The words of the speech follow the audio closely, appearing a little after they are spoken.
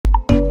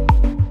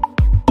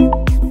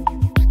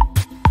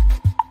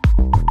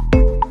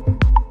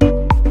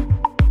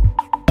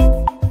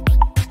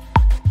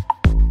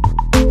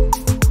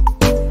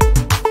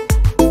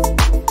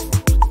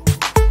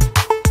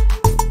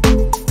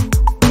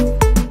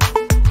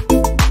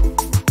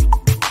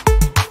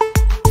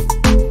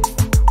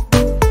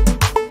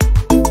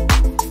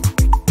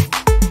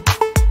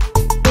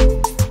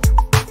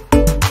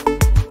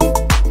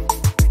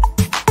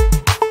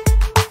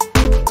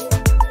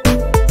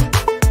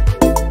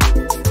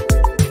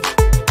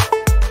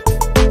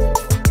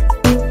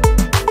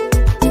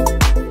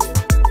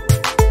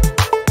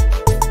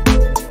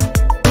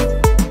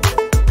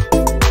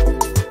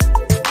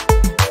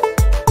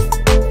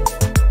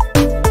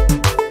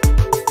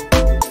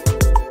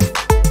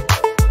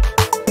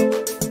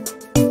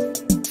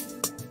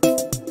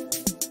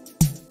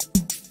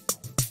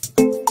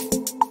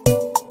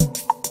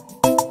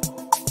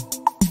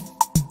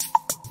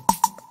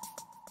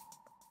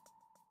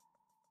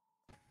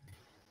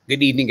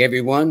Good evening,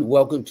 everyone.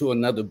 Welcome to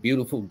another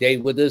beautiful day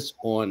with us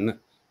on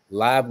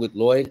Live with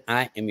Lloyd.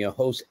 I am your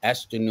host,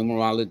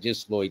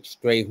 astronumerologist Lloyd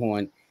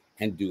Strayhorn,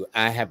 and do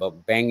I have a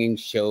banging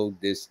show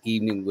this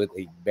evening with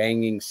a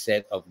banging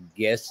set of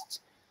guests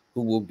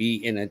who will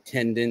be in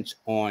attendance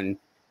on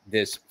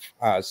this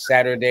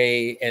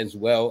Saturday as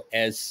well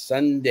as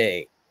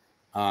Sunday.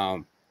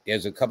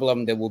 There's a couple of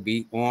them that will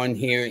be on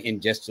here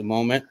in just a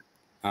moment.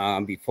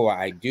 Before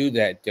I do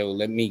that, though,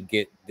 let me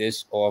get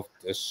this off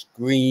the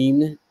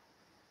screen.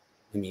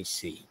 Let me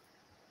see.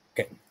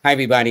 Okay. Hi,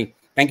 everybody.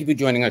 Thank you for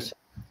joining us.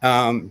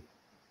 Yeah,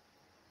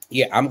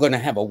 I'm going to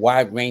have a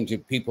wide range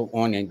of people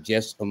on in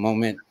just a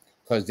moment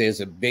because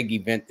there's a big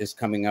event that's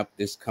coming up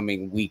this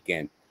coming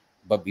weekend.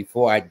 But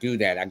before I do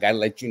that, I got to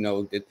let you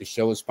know that the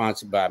show is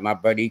sponsored by my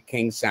buddy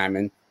King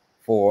Simon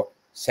for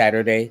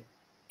Saturday,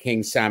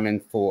 King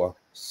Simon for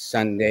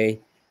Sunday.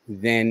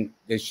 Then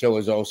the show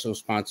is also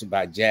sponsored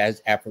by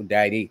Jazz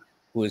Aphrodite,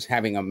 who is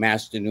having a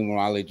master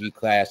numerology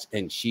class,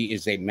 and she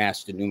is a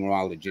master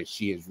numerologist.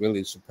 She is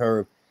really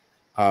superb.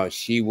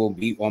 She will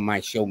be on my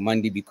show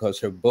Monday because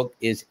her book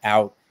is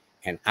out,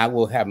 and I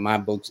will have my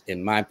books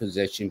in my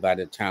possession by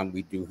the time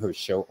we do her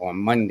show on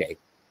Monday.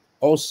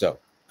 Also,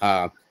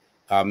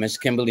 Miss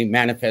Kimberly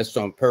Manifests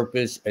on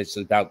Purpose. It's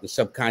about the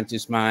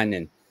subconscious mind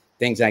and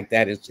things like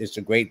that. It's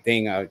a great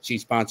thing. She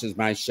sponsors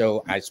my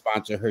show. I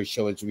sponsor her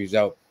show as a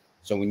result.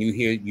 So when you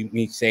hear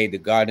me say the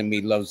God in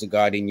me loves the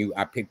God in you,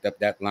 I picked up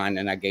that line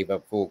and I gave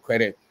up full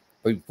credit.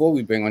 But before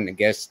we bring on the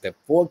guests, the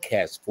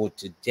forecast for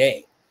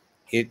today,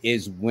 it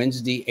is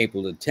Wednesday,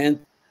 April the 10th.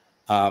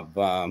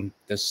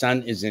 The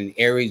sun is in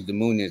Aries. The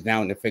moon is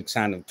now in the fixed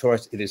sign of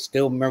Taurus. It is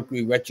still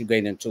Mercury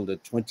retrograde until the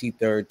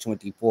 23rd,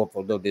 24th,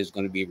 although there's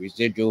going to be a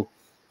residual.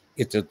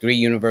 It's a 3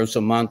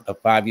 universal month, a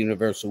 5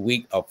 universal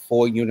week, a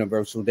 4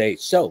 universal day.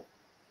 So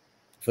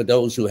for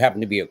those who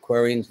happen to be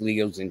Aquarians,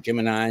 Leos, and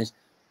Geminis,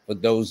 for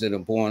those that are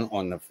born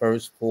on the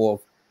 1st,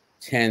 4th,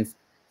 10th,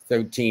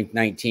 13th,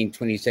 19th,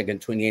 22nd,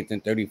 28th,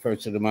 and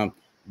 31st of the month,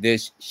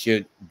 this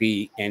should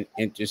be an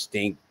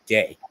interesting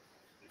day.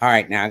 All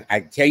right, now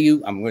I'm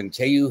going to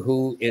tell you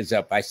who is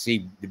up. I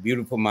see the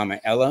beautiful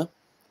Mama Ella,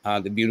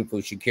 the beautiful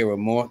Shakira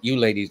Moore. You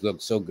ladies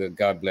look so good.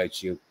 God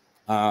bless you.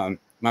 My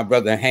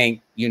brother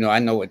Hank, you know, I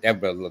know what that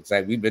brother looks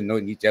like. We've been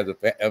knowing each other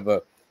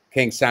forever.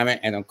 King Simon,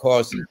 and of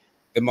course,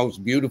 the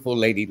most beautiful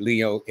lady,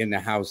 Leo, in the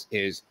house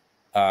is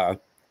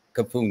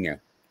Kafunya.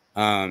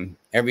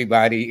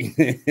 Everybody,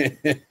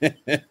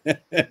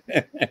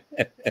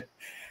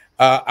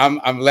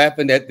 I'm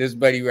laughing at this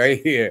buddy right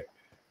here.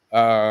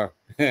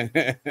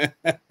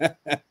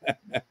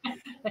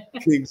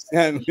 King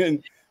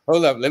Simon.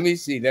 Hold up, let me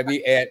see. Let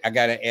me add. I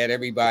gotta add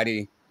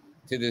everybody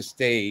to the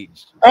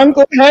stage.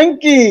 Uncle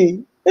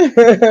Hanky.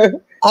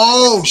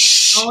 Oh,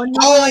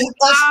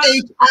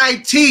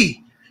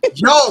 S-H-I-T.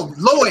 Yo,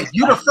 Lloyd,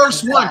 you the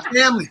first one,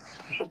 family.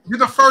 You're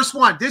the first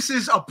one. This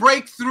is a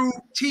breakthrough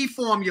tea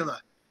formula.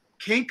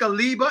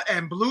 Kinkaliba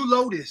and Blue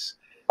Lotus.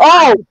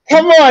 Oh,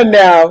 come on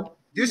now.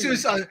 This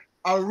is a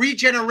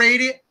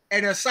regenerated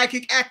and a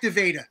psychic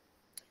activator.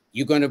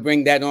 You gonna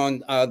bring that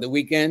on the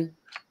weekend?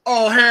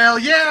 Oh, hell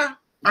yeah.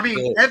 I mean,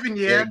 good. Evan,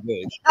 yeah.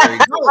 Very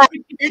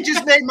good. It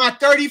just made my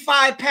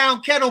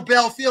 35-pound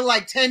kettlebell feel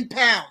like 10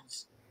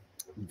 pounds.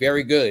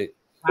 Very good.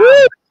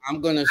 Wow.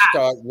 I'm going to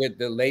start with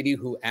the lady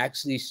who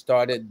actually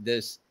started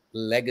this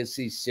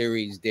legacy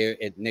series there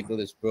at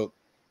Nicholas Brook,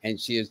 and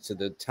she is to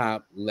the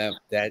top left.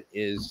 That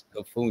is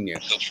Kafunya,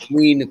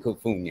 Queen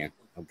Kafunya.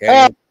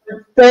 Okay.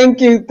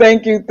 Thank you.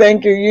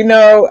 You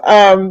know,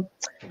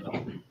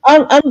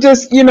 I'm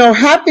just, you know,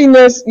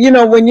 happiness, you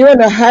know, when you're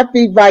in a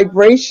happy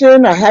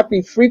vibration, a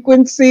happy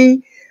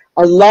frequency,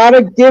 a lot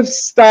of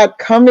gifts start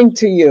coming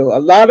to you. A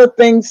lot of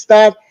things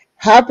start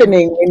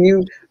happening when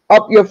you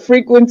up your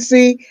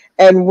frequency.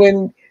 And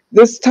when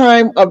this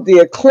time of the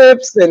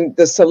eclipse and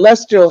the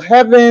celestial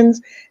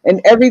heavens and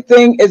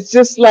everything, it's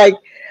just like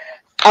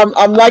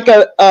I'm like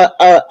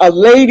a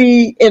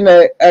lady in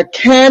a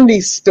candy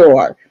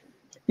store,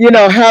 you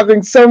know,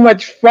 having so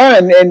much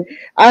fun. And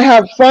I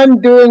have fun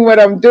doing what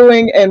I'm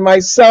doing, and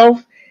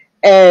myself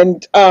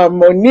and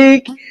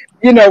Monique,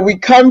 you know, we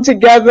come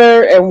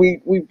together and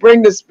we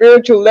bring the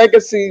spiritual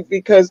legacy,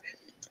 because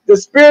the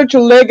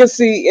spiritual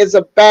legacy is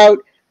about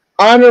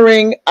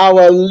honoring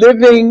our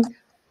living,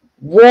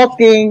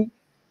 walking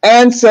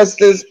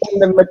ancestors in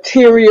the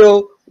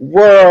material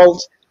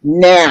world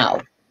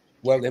now.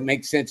 Well, it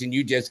makes sense. And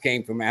you just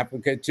came from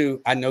Africa too.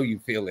 I know you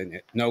feeling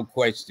it. No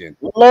question.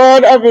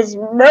 Lord of his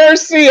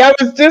mercy. I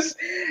was just,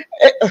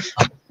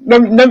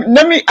 let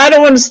me, I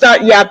don't want to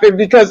start yapping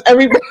because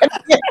everybody.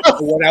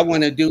 What I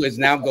want to do is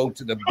now go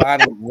to the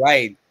bottom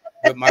right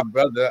with my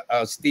brother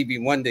Stevie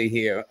Wonder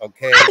here,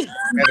 okay?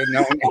 Better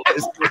known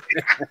as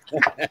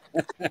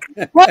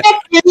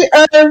Happy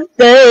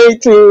birthday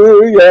to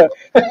you.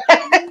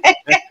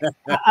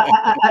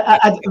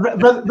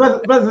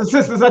 Brothers and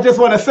sisters, I just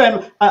want to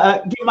send,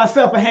 give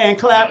myself a hand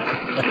clap.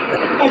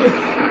 Thank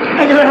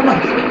you very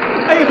much.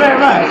 Thank you very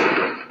much.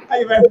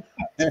 Thank you very much.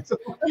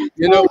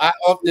 You know, I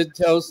often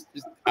tell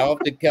I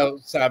often tell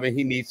Simon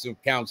he needs some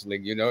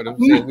counseling. You know what I'm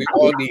saying? We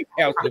all need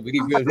counseling, but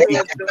he really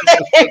needs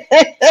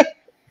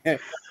some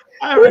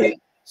I already, I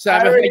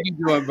Simon, how already, you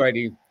doing,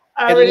 buddy?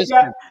 I And already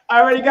got, listen,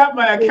 I already got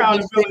my this thing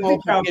accountability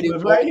on forgetting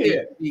counselors all right the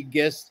here.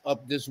 guests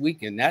up this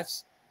weekend.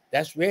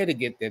 That's rare to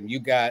get them. You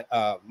got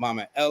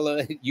Mama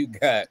Ella, you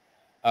got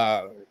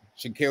uh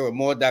Shakira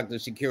Moore, Dr.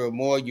 Shakira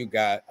Moore, you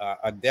got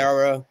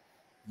Adara,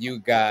 you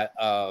got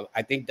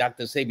I think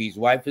Dr. Sabi's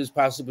wife is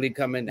possibly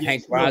coming,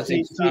 Hank Yes, no,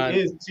 Rosing's son.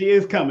 she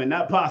is coming,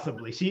 not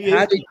possibly. She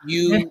How is. did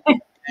you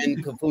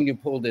and Kafunya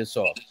pull this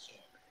off?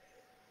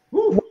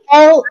 Woo.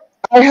 Well,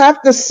 I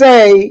have to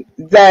say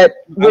that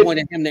I with,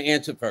 wanted him to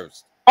answer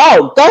first.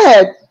 oh, go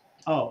ahead.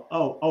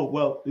 Oh.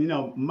 Well, you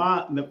know,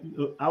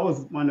 I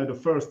was one of the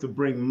first to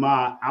bring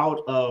Ma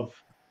out of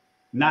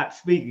not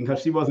speaking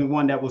because she wasn't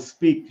one that would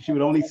speak. She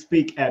would only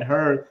speak at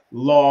her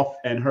loft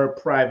and her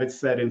private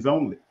settings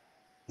only.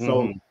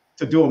 So Mhm.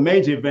 to do a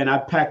major event, I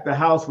packed the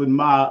house with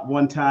Ma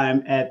one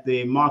time at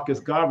the Marcus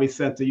Garvey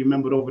Center. You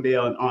remember over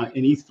there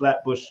in East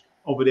Flatbush,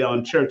 over there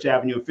on Church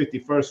Avenue and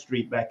 51st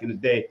Street back in the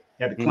day.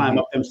 You had to climb Mhm.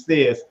 up them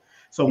stairs.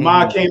 So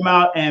Ma Mhm. came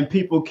out and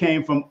people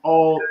came from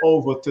all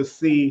over to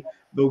see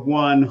the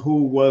one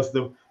who was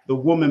the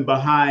woman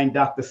behind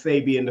Dr.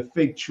 Sabi and the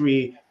fig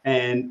tree.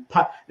 And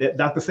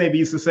Dr. Sabi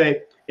used to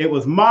say it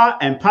was Ma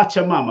and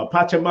Pachamama.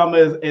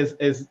 Pachamama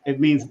is it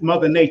means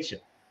Mother Nature.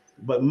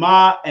 But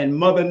Ma and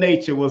Mother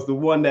Nature was the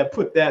one that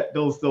put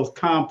those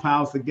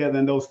compounds together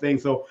and those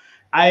things. So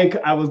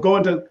I was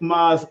going to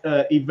Ma's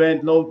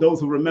event. Those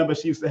who remember,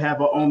 she used to have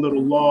her own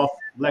little loft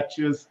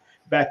lectures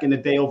back in the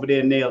day over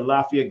there near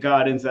Lafayette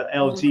Gardens at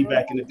LG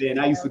back in the day. And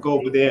I used to go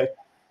over there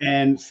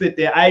and sit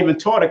there. I even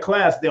taught a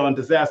class there on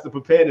disaster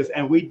preparedness,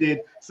 and we did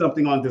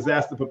something on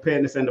disaster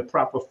preparedness and the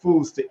proper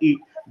foods to eat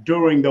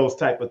during those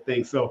type of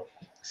things. So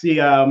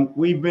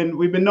we've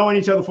been knowing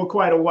each other for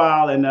quite a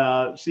while,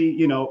 and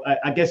she,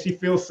 I guess she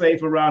feels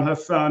safe around her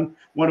son,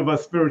 one of her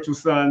spiritual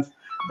sons,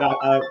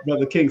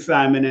 Brother King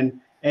Simon.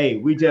 And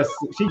hey,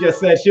 she just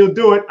said she'll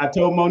do it. I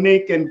told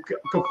Monique and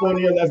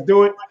Cafonia, let's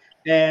do it.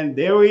 And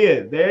there he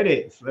is. There it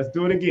is. Let's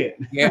do it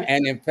again. Yeah,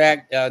 and in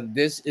fact,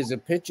 this is a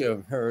picture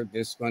of her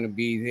that's going to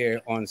be there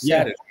on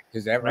Yeah, Saturday.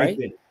 Is that right right?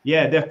 there.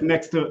 Yeah, that's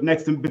next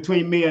to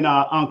between me and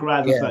Uncle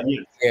Riser's Yeah, son.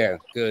 Yes. yeah,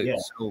 good. Yeah,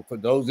 So for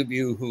those of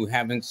you who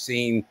haven't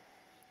seen,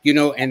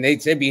 and they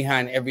say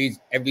behind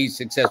every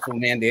successful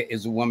man there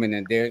is a woman,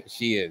 and there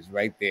she is,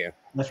 right there.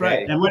 that's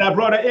right. Okay. And when I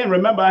brought her in,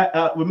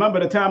 remember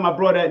the time I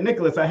brought that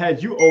Nicholas, I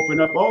had you open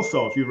up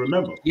also, if you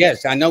remember.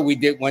 Yes, I know we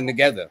did one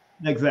together.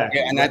 Yeah, Exactly.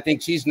 and I Right.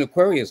 think she's an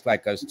Aquarius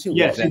like us too.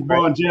 Yeah, Is that she's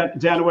right? born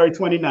January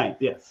 29th.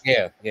 Yes.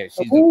 Yeah, yeah,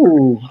 she's Aquarius.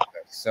 Ooh.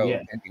 So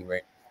Yeah.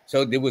 anyway,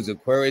 so there was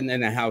Aquarius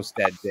in the house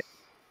that day.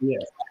 Yeah.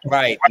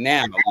 Right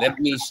now, let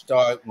me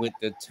start with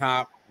the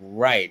top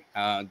right.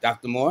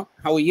 Dr. Moore,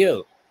 how are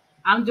you?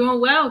 I'm doing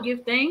well.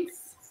 Give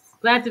thanks.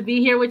 Glad to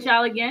be here with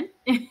y'all again.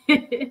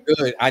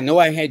 Good. I know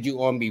I had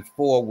you on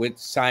before with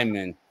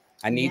Simon.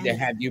 I need to Yes.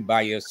 have you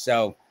by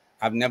yourself.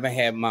 I've never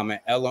had Mama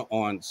Ella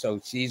on,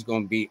 so she's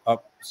going to be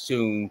up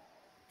soon.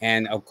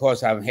 And of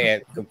course, I've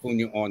had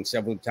Kafunya on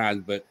several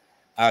times, but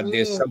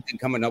there's something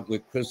coming up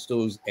with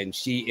crystals, and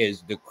she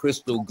is the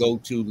crystal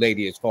go-to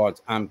lady as far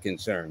as I'm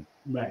concerned.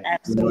 Right.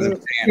 You know what I'm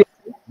Absolutely. saying?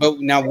 But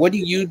now, what do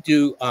you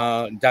do,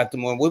 Dr.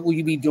 Moore? What will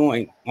you be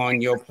doing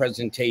on your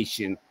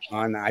presentation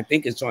on, I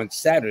think it's on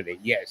Saturday.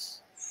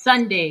 Yes.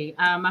 Sunday.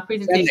 My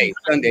presentation Sunday, is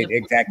going to be Sunday. the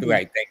Exactly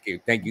right. Thank you.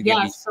 Thank you. Give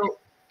yeah.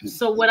 me.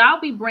 So what I'll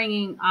be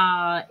bringing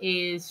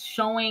is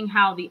showing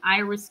how the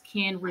iris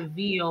can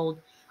reveal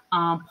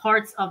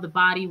parts of the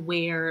body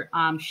where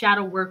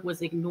shadow work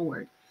was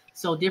ignored.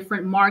 So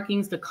different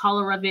markings, the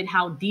color of it,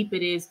 how deep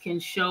it is, can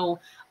show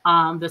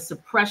the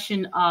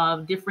suppression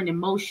of different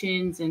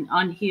emotions and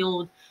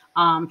unhealed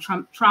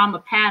trauma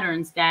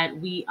patterns that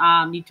we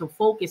need to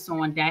focus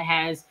on that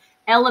has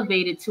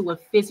elevated to a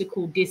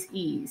physical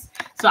dis-ease.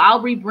 So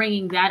I'll be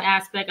bringing that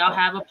aspect. I'll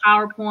have a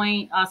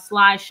PowerPoint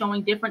slide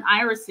showing different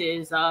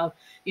irises of,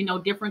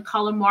 different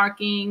color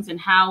markings and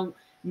how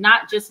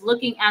not just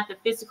looking at the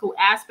physical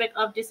aspect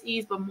of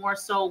dis-ease, but more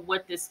so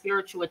what the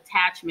spiritual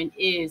attachment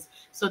is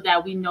so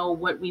that we know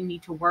what we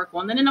need to work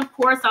on. And then, of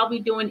course, I'll be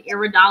doing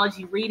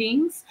iridology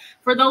readings.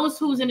 For those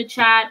who's in the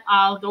chat,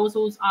 those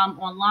who's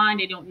online,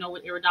 they don't know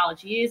what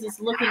iridology is. It's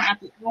looking at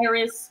the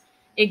iris,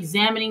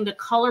 examining the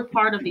color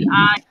part of the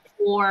eye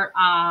for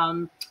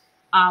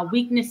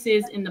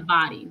weaknesses in the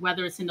body,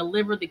 whether it's in the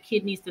liver, the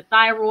kidneys, the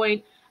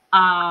thyroid.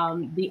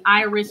 The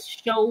iris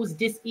shows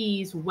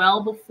dis-ease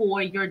well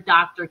before your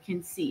doctor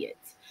can see it.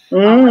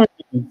 Mm.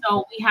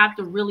 So we have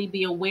to really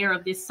be aware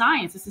of this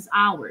science. This is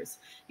ours,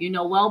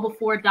 well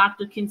before a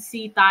doctor can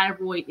see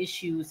thyroid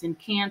issues and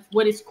cancer,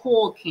 what is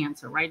called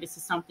cancer, right? This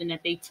is something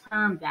that they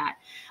term that.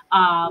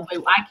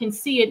 But I can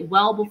see it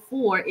well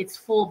before it's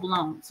full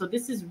blown. So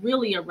this is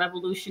really a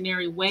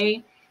revolutionary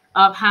way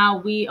of how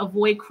we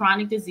avoid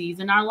chronic disease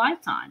in our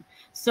lifetime.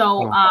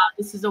 So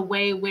this is a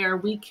way where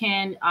we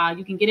can,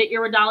 you can get an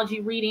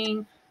iridology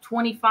reading,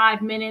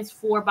 25 minutes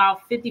for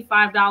about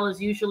 $55.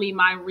 Usually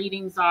my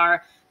readings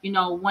are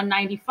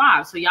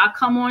 $195. So y'all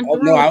come on Oh,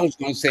 through. no, I was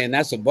going to say, and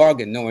that's a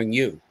bargain knowing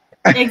you.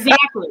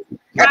 Exactly.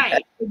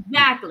 Right.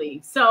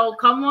 Exactly. So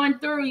come on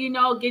through,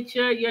 get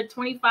your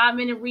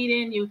 25-minute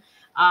reading.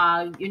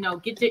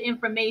 Get your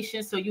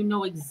information so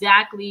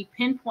exactly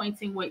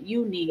pinpointing what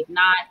you need,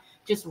 not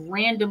just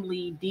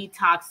randomly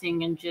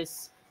detoxing and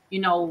just,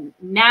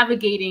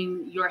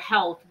 navigating your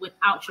health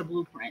without your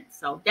blueprint.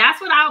 So that's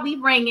what I'll be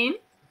bringing.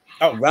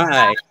 All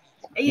right.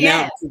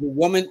 Yes. Now, to the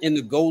woman in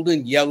the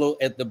golden yellow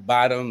at the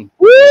bottom,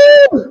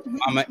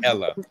 Mama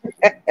Ella.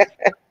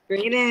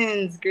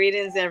 Greetings,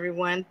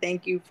 everyone.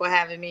 Thank you for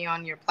having me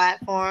on your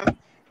platform.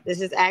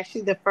 This is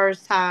actually the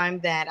first time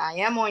that I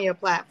am on your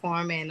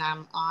platform, and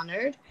I'm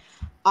honored.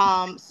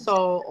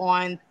 So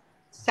on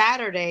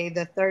Saturday,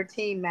 the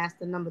 13th,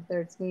 master number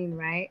 13,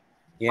 right?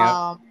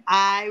 Yeah.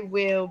 I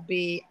will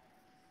be.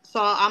 So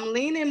I'm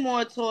leaning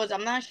more towards.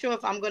 I'm not sure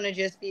if I'm gonna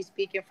just be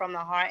speaking from the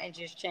heart and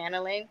just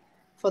channeling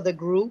for the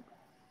group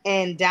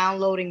and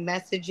downloading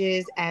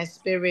messages as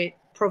spirit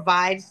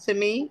provides to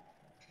me,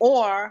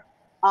 or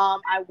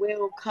I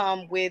will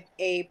come with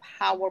a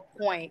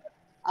PowerPoint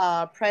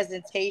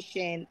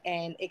presentation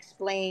and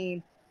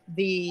explain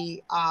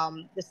the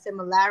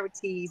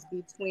similarities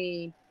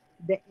between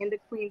the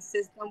endocrine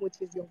system,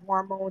 which is your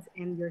hormones,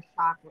 and your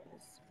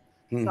chakras.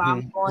 So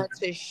I'm going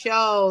to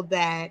show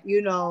that,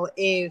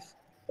 if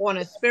on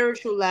a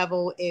spiritual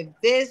level, if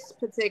this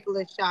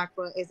particular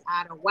chakra is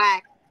out of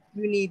whack,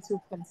 you need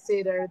to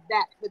consider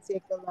that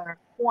particular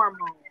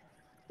hormone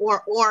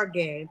or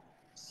organ.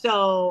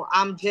 So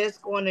I'm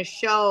just going to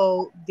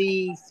show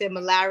the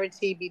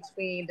similarity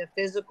between the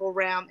physical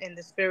realm and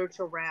the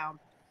spiritual realm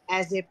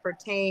as it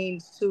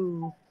pertains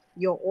to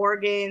your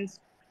organs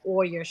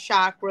or your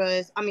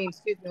chakras.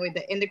 Excuse me, with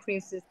the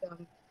endocrine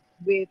system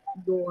with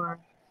your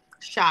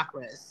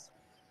chakras.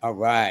 All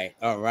right.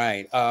 All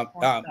right.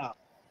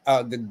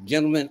 The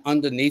gentleman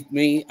underneath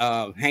me,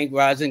 Hank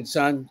Rising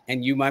Sun,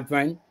 and you, my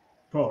friend.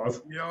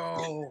 Pause.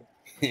 Yo,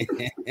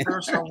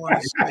 first I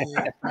want to say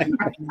thank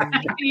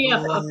you,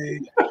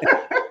 Lloyd.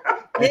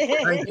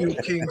 Thank you,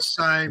 King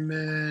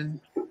Simon.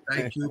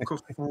 Thank you,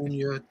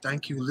 Kofunya.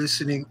 Thank you,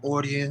 listening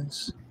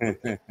audience.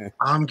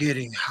 I'm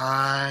getting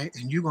high,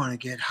 and you're going to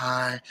get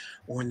high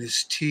on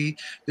this tea.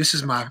 This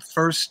is my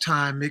first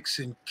time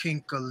mixing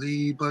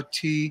Kinkaliba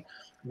tea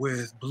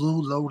with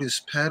blue lotus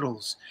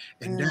petals.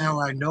 And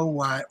now I know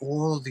why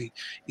all the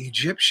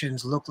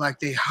Egyptians look like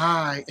they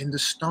high in the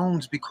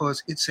stones,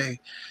 because it's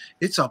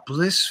a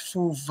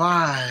blissful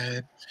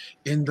vibe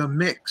in the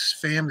mix.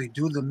 Family,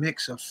 do the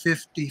mix of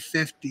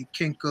 50-50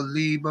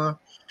 Kinkaliba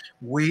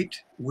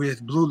weight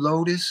with blue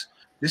lotus.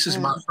 This is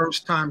my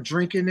first time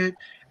drinking it.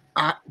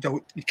 The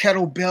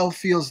kettlebell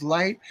feels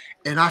light,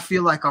 and I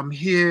feel like I'm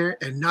here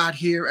and not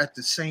here at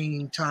the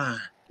same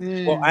time.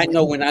 Well, I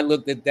know when I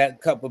looked at that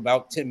cup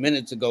about 10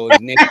 minutes ago,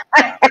 it's near.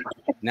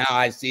 Now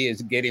I see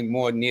it's getting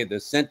more near the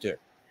center.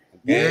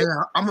 Okay?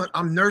 Yeah,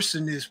 I'm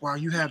nursing this while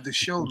you have the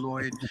show,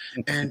 Lloyd.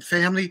 And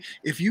family,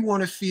 if you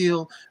want to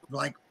feel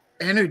like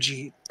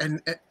energy,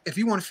 and if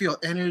you want to feel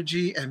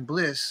energy and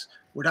bliss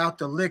without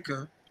the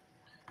liquor,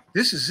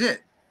 this is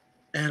it.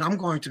 And I'm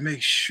going to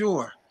make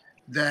sure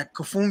that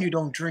Kofunya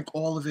don't drink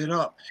all of it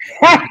up.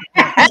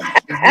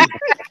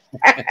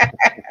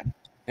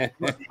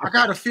 I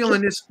got a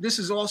feeling this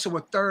is also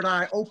a third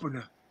eye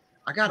opener.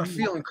 I got a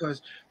feeling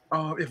because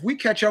if we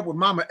catch up with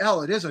Mama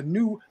Ella, there's a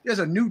new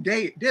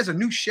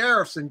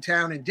sheriffs in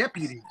town and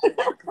deputies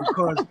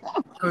because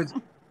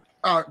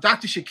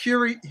Dr.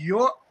 Shakiri,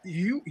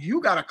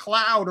 you got a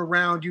cloud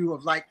around you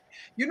of, like,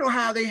 you know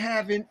how they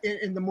have in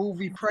the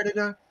movie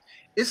Predator.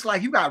 It's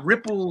like you got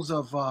ripples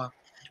of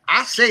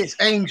I say it's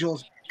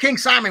angels. King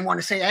Simon want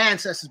to say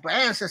ancestors, but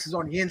ancestors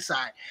on the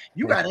inside.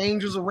 You got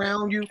angels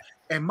around you.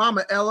 And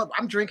Mama Ella,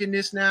 I'm drinking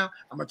this now.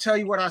 I'm gonna tell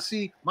you what I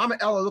see. Mama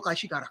Ella look like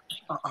she got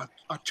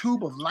a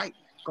tube of light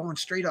going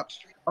straight up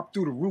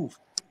through the roof.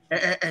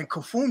 And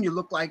Kofunya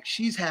look like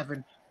she's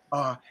having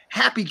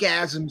happy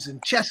gasms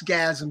and chest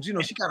gasms. You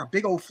know, she got a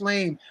big old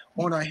flame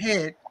on her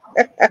head.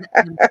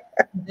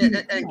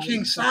 And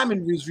King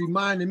Simon was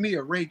reminding me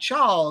of Ray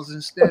Charles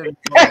instead of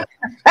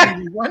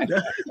Stevie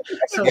Wonder.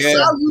 So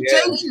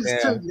salutations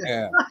to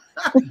you.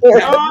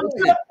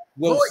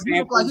 Well, Lord, you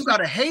look like you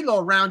got a halo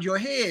around your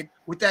head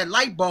with that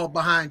light bulb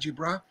behind you,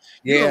 bro.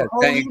 Yeah,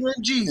 thank you.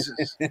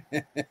 Jesus.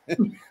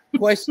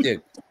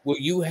 Question: will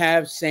you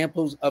have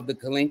samples of the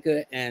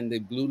Kalinka and the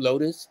Blue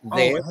Lotus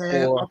there?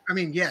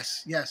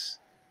 Yes.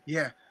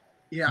 Yeah.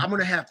 I'm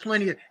gonna have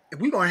plenty of.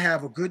 We're gonna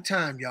have a good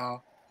time,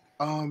 y'all.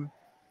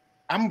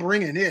 I'm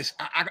bringing this.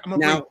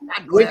 Now,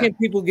 where can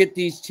people get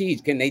these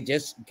teas? Can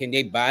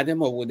they buy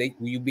them, or will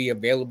you be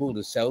available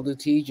to sell the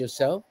teas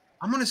yourself?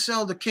 I'm gonna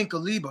sell the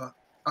Kinkaliba.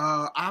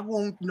 I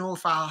won't know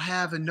if I'll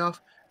have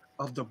enough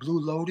of the Blue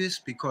Lotus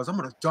because I'm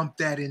gonna dump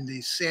that in the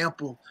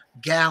sample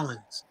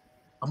gallons.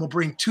 I'm gonna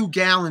bring 2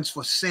 gallons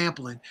for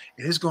sampling,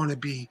 and it's gonna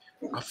be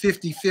a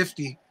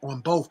 50-50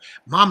 on both.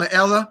 Mama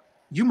Ella,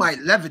 you might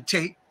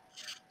levitate.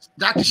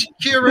 Dr.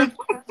 Shakira,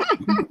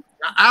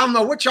 I don't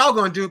know what y'all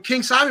gonna do.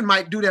 King Simon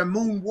might do that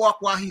moonwalk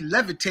while he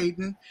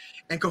levitating,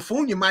 and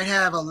Kofunya might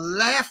have a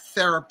laugh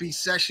therapy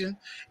session,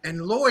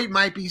 and Lloyd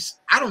might be,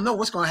 I don't know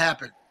what's going to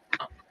happen.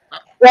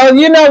 Well,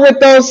 you know, with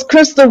those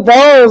crystal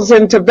bowls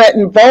and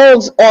Tibetan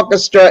bowls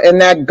orchestra and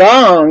that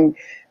gong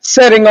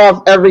setting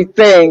off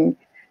everything,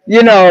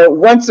 you know,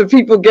 once the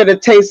people get a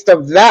taste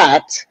of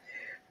that,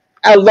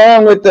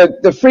 along with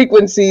the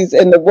frequencies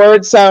and the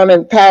word, sound,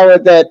 and power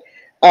that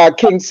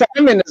King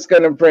Simon is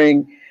going to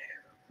bring,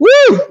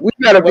 woo, we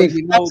got to Well, be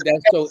you know,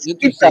 that's so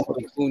interesting, fast.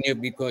 Petunia,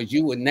 because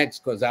you were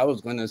next. Because I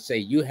was going to say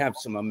you have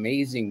some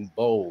amazing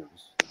bowls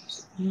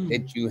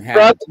that you have.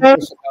 Tell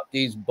Brother, us about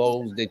these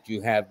bowls that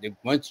you have. That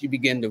once you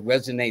begin to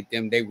resonate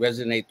them, they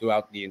resonate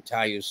throughout the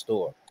entire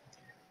store.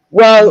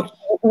 well,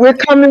 we're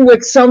coming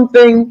with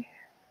something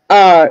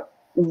uh,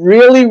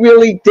 really,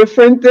 really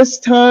different this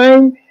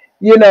time.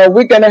 You know,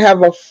 we're going to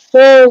have a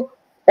full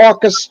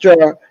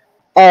orchestra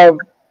of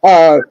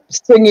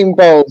singing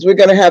bowls. We're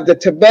going to have the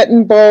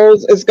Tibetan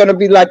bowls. It's going to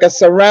be like a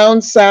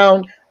surround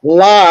sound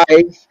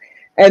live,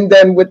 and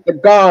then with the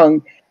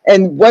gong.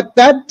 And what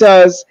that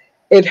does,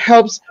 it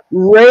helps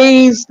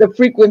raise the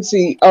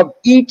frequency of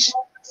each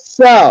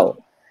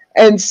cell.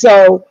 And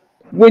so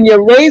when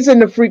you're raising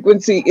the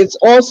frequency, it's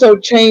also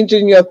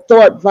changing your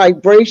thought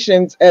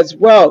vibrations as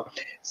well.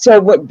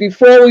 So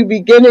before we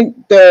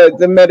begin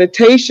the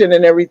meditation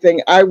and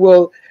everything, I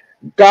will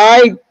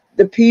guide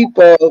the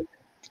people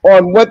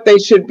on what they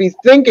should be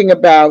thinking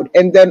about.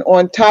 And then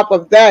on top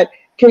of that,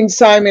 King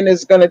Simon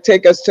is going to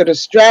take us to the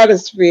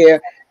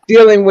stratosphere,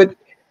 dealing with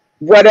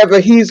whatever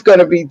he's going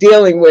to be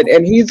dealing with.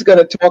 And he's going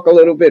to talk a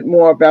little bit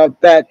more about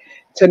that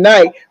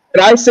tonight.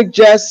 But I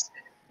suggest,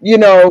 you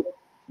know,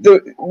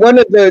 one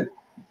of the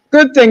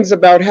good things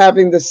about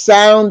having the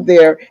sound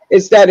there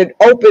is that it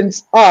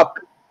opens up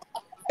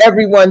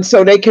everyone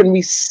so they can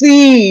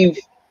receive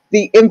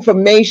the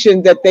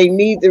information that they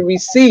need to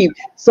receive.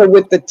 So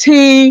with the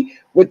T,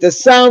 with the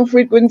sound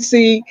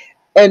frequency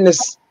and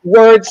the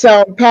word,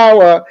 sound,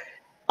 power,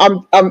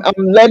 I'm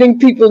letting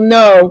people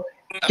know,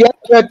 get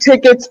your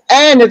tickets,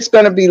 and it's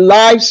going to be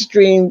live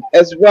streamed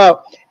as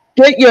well.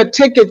 Get your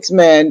tickets,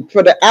 man.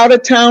 For the out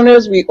of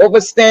towners, we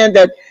understand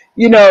that,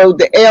 you know,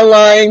 the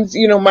airlines,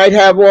 you know, might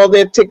have all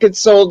their tickets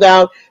sold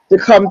out to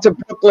come to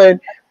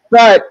Brooklyn,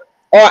 but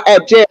or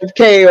at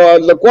JFK or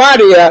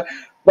LaGuardia,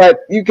 but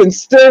you can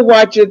still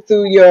watch it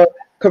through your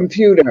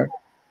computer.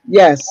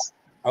 Yes.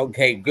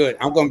 Okay, good.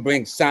 I'm going to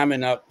bring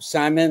Simon up.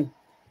 Simon,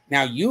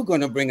 now you're going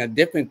to bring a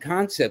different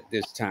concept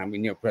this time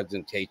in your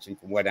presentation,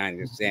 from what I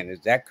understand. Is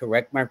that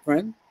correct, my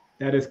friend?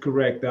 That is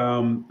correct.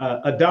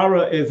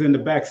 Adara is in the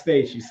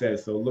backstage, she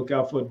says. So look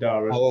out for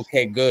Adara. Oh,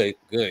 okay, good,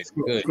 good,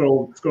 good.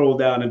 Scroll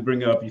down and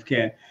bring her up if you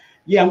can.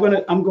 Yeah,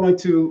 I'm going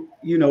to,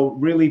 you know,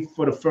 really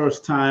for the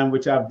first time,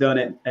 which I've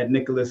done at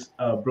Nicholas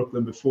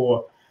Brooklyn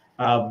before,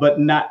 but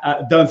not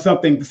done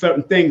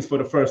certain things for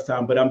the first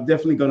time. But I'm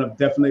definitely going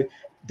to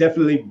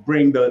definitely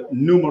bring the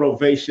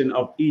numerovation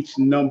of each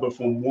number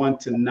from 1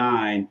 to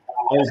 9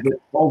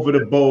 over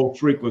the bowl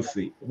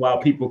frequency while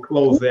people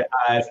close their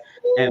eyes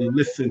and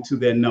listen to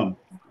their number.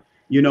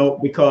 You know,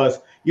 because,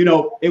 you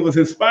know, it was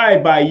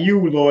inspired by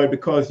you, Lloyd,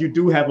 because you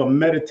do have a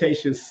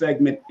meditation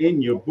segment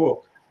in your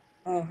book.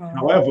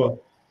 However,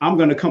 I'm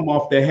going to come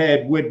off the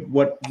head with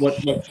what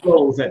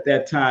flows at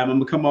that time. I'm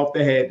going to come off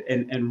the head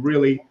and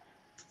really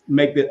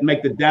make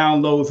the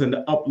downloads and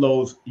the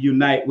uploads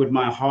unite with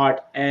my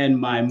heart and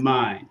my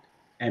mind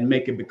and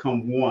make it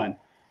become one,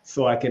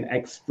 so I can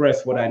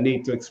express what I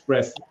need to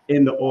express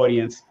in the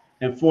audience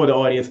and for the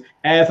audience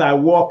as I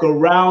walk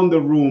around the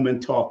room and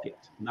talk it.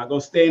 I'm not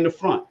going to stay in the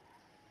front.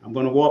 I'm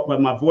going to walk,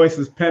 but my voice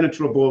is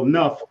penetrable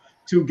enough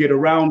to get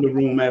around the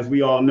room, as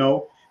we all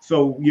know.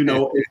 So, you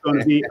know, it's going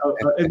to be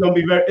it's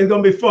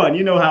going to be fun.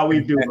 You know how we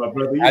do, my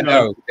brother. You I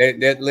know.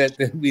 That let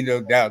there be no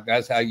doubt.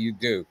 That's how you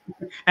do.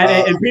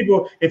 And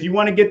people, if you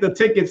want to get the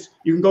tickets,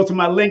 you can go to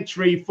my link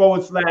tree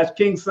 /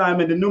 King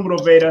Simon, the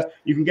Numerovator.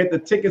 You can get the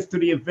tickets to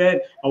the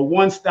event, a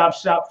one-stop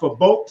shop for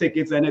both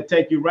tickets, and it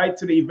take you right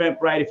to the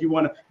Eventbrite. If you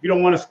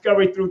don't want to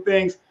scurry through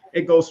things,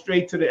 it goes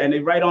straight to and they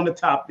right on the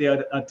top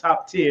there, a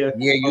top tier.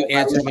 Yeah, you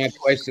answered my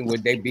question.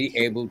 Would they be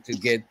able to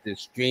get the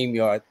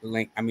StreamYard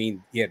link? I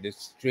mean, yeah, the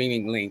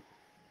streaming link.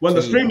 Well,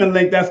 the streaming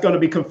link, that's going to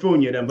be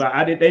Kofunya then, but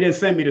they didn't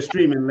send me the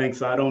streaming link,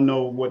 so I don't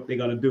know what they're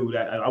going to do.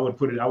 That I would have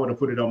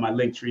put it on my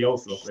link tree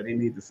also, but they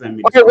need to send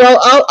me. Okay, well,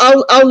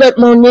 I'll let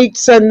Monique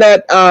send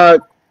that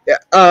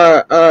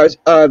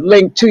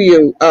link to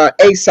you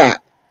ASAP.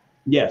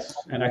 Yes,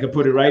 and I can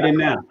put it right in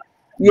now.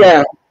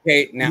 Yeah.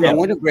 Okay, now I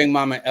want to bring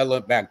Mama Ella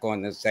back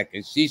on a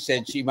second. She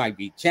said she might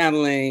be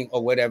channeling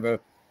or whatever.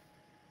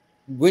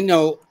 We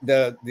know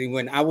the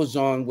when I was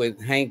on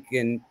with Hank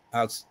and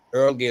us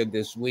earlier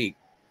this week,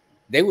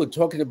 they were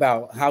talking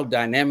about how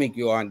dynamic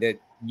you are and that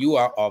you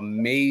are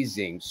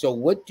amazing. So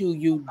what do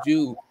you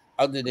do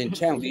other than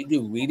channel? Do you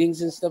do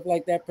readings and stuff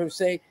like that per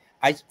se?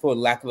 For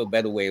lack of a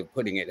better way of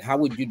putting it, how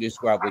would you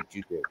describe what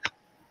you do?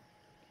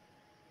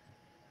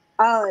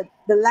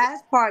 The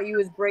last part you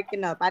was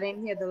breaking up. I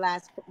didn't hear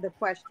the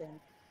question.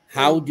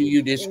 How do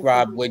you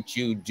describe what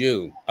you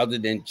do other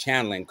than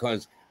channeling?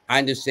 Because I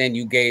understand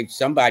you gave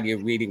somebody a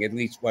reading, at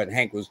least what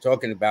Hank was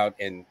talking about,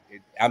 and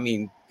I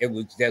mean, it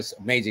was just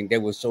amazing. They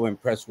were so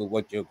impressed with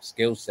what your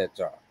skill sets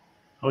are.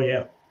 Oh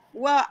yeah.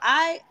 Well,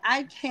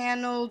 I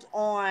channeled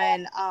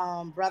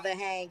on Brother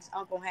Hank's,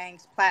 Uncle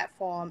Hank's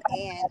platform,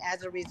 and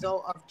as a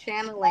result of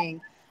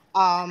channeling,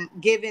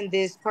 giving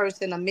this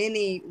person a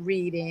mini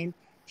reading,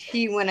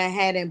 she went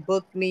ahead and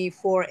booked me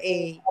for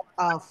a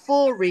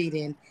full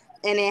reading,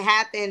 and it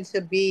happened to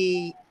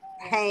be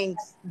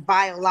Hank's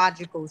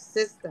biological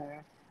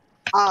sister.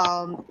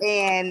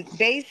 And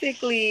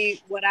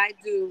basically, what I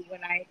do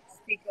when I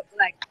speak of,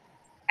 like,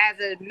 as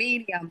a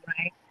medium,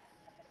 right?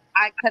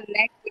 I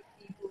connect with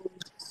people's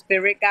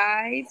spirit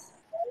guides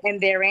and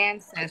their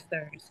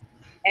ancestors.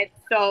 And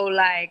so,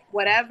 like,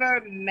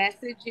 whatever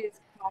messages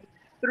come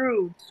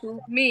through to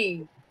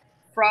me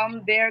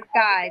from their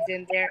guides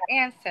and their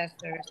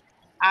ancestors,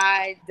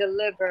 I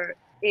deliver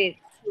it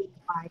to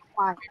my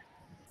clients.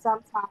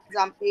 Sometimes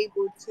I'm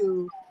able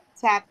to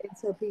tap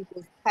into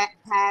people's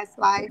past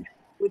life,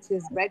 which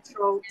is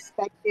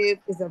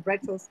a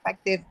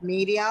retrospective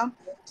medium.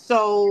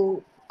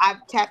 So I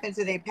tap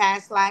into their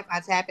past life, I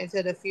tap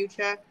into the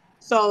future.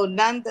 So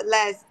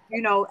nonetheless,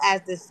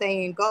 as the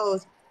saying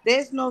goes,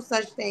 there's no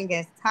such thing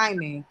as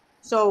timing.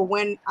 So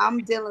when I'm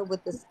dealing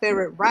with the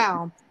spirit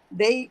realm,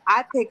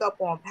 I pick up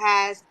on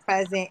past,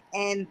 present,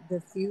 and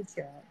the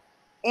future.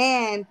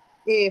 And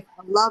if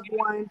a loved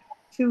one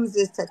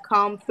chooses to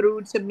come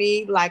through to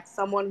me, like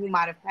someone who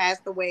might have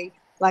passed away,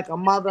 like a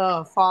mother,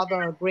 a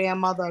father, a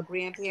grandmother, a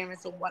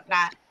grandparents, or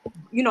whatnot,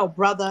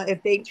 brother,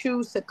 if they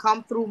choose to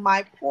come through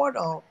my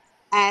portal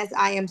as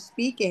I am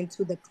speaking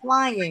to the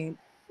client,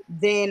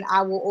 then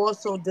I will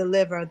also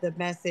deliver the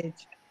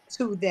message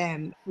to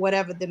them,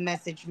 whatever the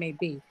message may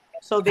be.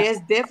 So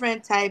there's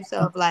different types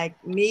of like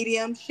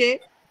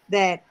mediumship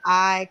that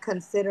I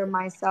consider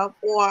myself,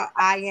 or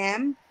I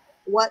am,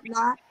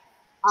 whatnot.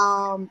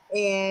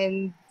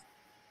 And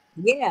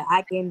yeah,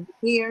 I can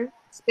hear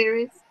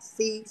spirits,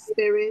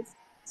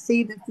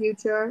 see the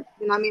future.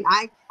 I mean,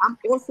 I'm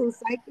also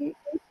psychic,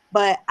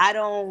 but I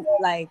don't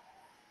like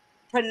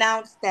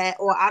pronounce that,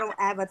 or I don't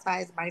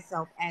advertise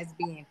myself as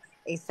being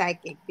a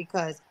psychic,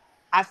 because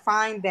I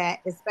find that,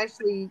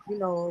 especially,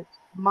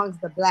 amongst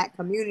the Black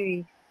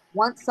community,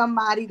 once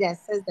somebody that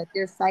says that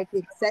they're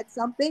psychic said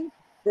something,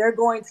 they're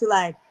going to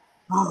like,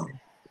 oh,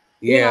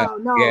 Yeah,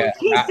 no, yeah,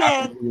 she I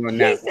said, feel you on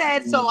that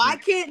one. so I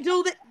can't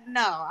do that.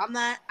 No, I'm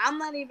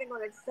not even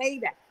going to say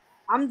that.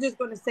 I'm just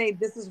going to say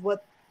this is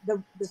what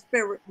your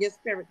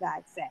spirit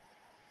guide said.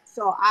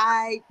 So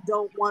I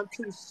don't want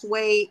to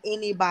sway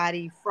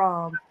anybody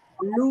from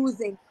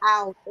losing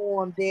out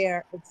on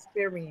their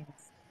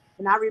experience.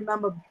 And I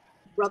remember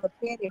Brother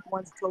Panic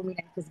once told me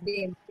that, because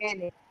me and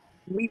Panic,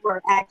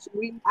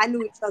 I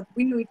knew each other.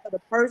 We knew each other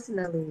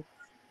personally,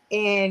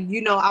 and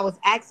I was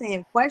asking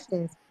him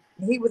questions,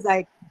 and he was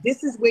like,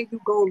 "This is where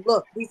you go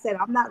look." He said,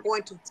 "I'm not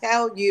going to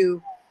tell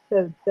you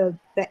the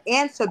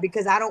answer,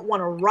 because I don't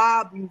want to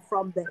rob you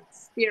from the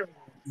experience."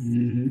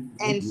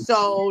 And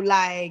so,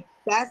 like,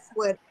 that's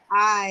what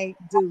I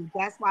do.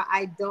 That's why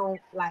I don't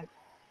like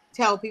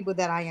tell people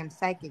that I am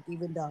psychic,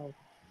 even though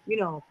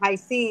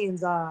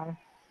Pisceans are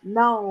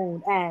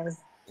known as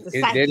the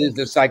That is psychics.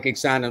 the psychic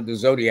sign of the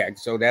zodiac,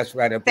 so that's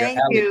right up your Thank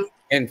alley. you.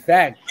 In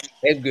fact,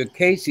 Edgar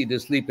Casey, the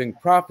sleeping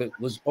prophet,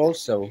 was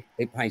also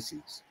a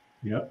Pisces,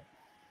 Yep.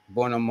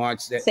 born on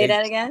March the Say 8th.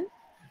 that again.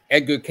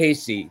 Edgar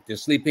Casey, the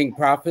sleeping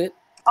prophet.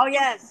 Oh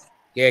yes,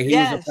 Yeah, he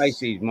was a yes.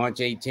 Pisces, March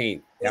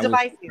 18th. He's That a was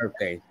his Pisces.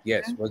 birthday.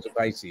 Yes, was a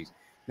Pisces.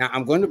 Now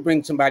I'm going to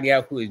bring somebody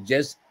out who is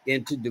just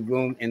entered the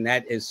room, and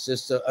that is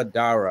Sister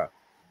Adara.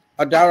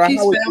 Adara, Peace,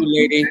 how are you,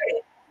 family. lady?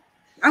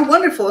 I'm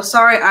wonderful.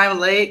 Sorry I'm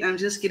late. I'm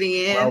just getting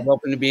Well, in.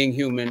 welcome to being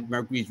human.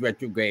 Mercury's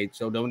retrograde,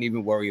 so don't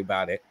even worry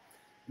about it.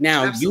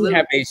 Now, you Absolutely.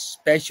 have a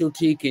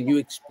specialty. Can you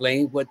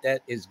explain what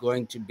that is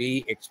going to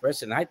be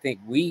expressed? And I think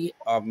we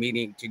are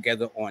meeting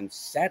together on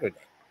Saturday.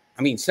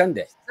 I mean,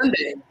 Sunday.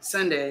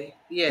 Sunday.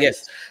 Yes.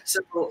 Yes.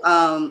 So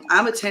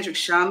I'm a tantric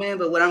shaman,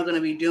 but what I'm going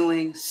to be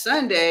doing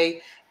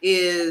Sunday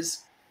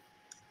is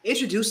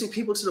introducing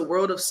people to the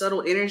world of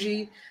subtle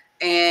energy.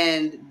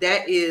 And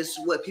that is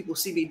what people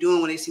see me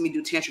doing when they see me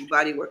do tantric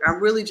body work. I'm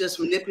really just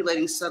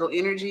manipulating subtle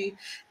energy,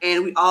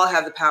 and we all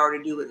have the power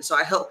to do it. So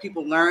I help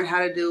people learn how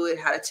to do it,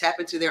 how to tap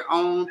into their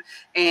own,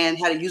 and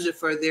how to use it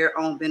for their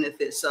own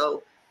benefit.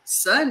 So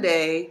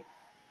Sunday,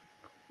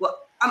 well,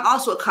 I'm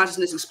also a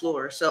consciousness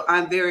explorer. So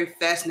I'm very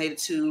fascinated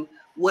to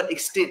what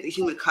extent the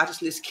human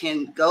consciousness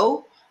can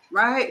go,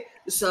 right?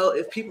 So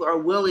if people are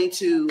willing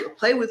to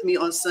play with me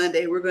on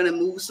Sunday, we're going to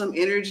move some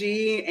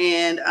energy,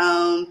 and,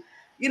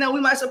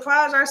 we might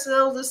surprise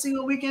ourselves to see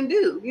what we can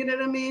do. You know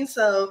what I mean?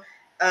 So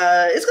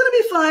it's going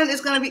to be fun. It's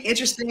going to be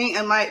interesting.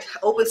 I might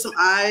open some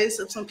eyes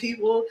of some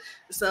people.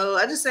 So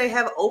I just say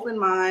have an open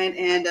mind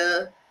and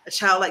a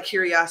childlike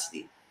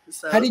curiosity.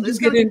 So How did you it's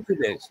get going to into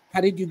this?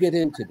 How did you get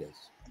into this?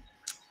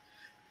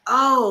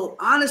 Oh,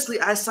 honestly,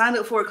 I signed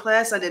up for a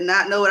class. I did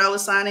not know what I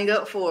was signing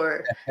up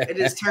for. It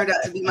just turned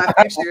out to be my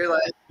future,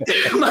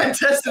 like my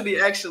destiny,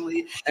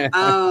 actually.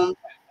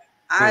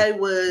 I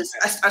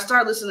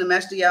started listening to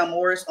Master Yao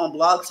Morris on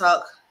Blog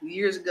Talk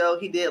years ago.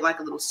 He did like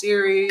a little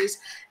series,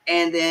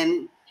 and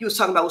then he was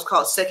talking about what's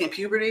called second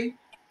puberty,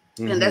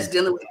 and that's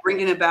dealing with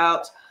bringing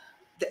about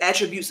the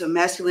attributes of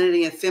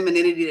masculinity and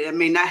femininity that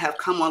may not have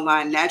come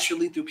online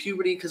naturally through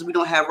puberty because we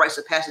don't have rites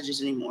of passages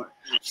anymore.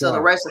 Sure. So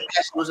the rites of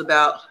passage was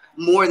about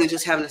more than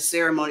just having a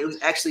ceremony. It was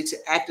actually to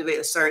activate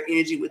a certain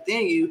energy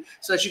within you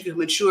so that you could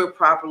mature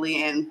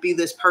properly and be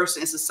this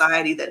person in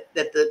society that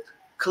the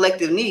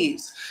collective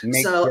needs.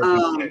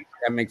 That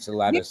makes a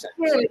lot of sense.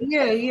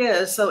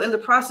 Yeah. So in the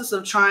process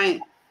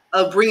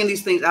of bringing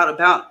these things out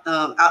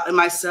in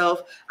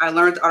myself, I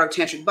learned the art of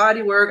tantric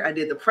body work. I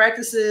did the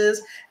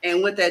practices,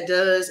 and what that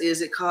does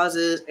is it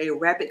causes a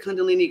rapid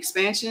Kundalini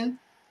expansion.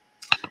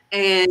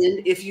 And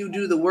if you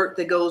do the work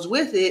that goes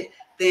with it,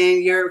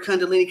 then your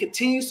Kundalini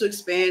continues to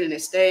expand and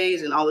it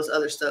stays and all this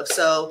other stuff.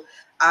 So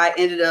I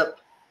ended up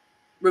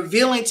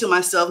revealing to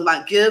myself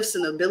my gifts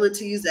and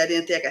abilities that I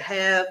didn't think I could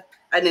have.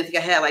 I didn't think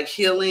I had like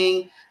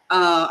healing.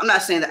 I'm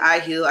not saying that I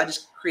heal. I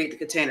just create the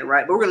container,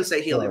 right? But we're going to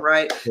say healing,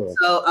 right? Sure.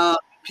 So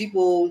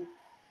people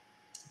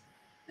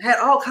had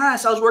all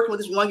kinds. So I was working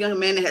with this one young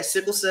man that had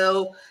sickle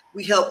cell.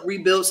 We helped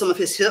rebuild some of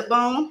his hip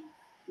bone,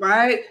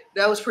 right?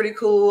 That was pretty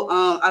cool.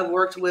 I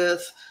worked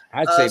with.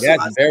 I'd say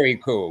that's very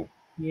cool.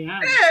 Yeah.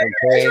 Okay.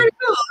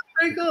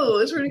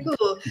 It's pretty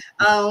cool.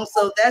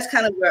 So that's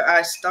kind of where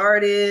I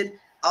started.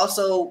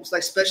 Also,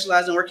 like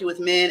specializing working with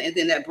men, and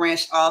then that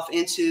branched off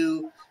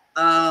into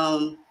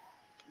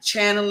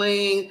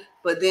channeling,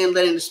 but then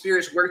letting the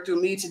spirits work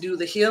through me to do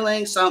the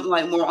healing, something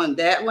like more on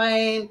that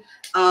lane.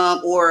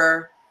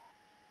 Or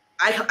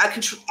I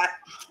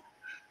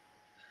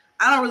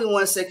don't really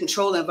want to say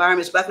control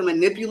environments, but I can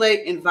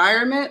manipulate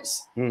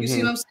environments. You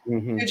see what I'm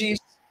saying? Energies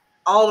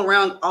all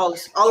around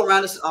us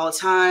at all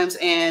times,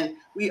 and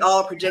we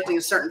all are projecting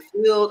a certain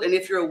field. And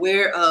if you're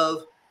aware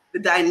of the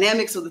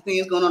dynamics of the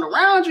things going on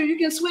around you, you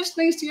can switch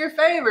things to your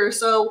favor.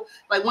 So,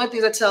 like one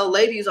thing I tell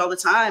ladies all the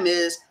time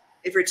is,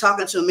 if you're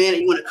talking to a man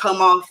and you want to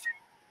come off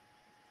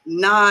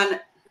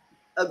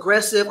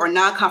non-aggressive or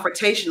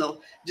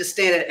non-confrontational, just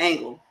stand at an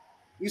angle.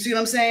 You see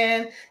what I'm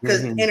saying?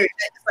 Because it's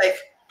like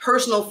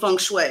personal feng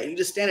shui. You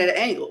just stand at an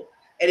angle,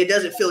 and it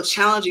doesn't feel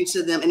challenging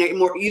to them, and they're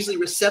more easily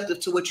receptive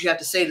to what you have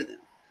to say to them.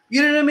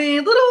 You know what I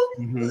mean?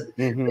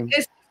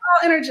 It's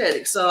all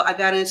energetic. So I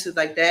got into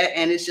like that,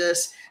 and it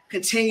just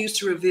continues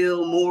to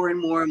reveal more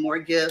and more and more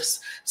gifts.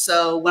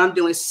 So what I'm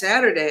doing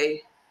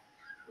Saturday,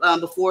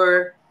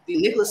 before the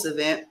Nicholas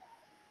event,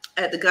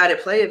 at the Guided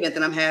Play event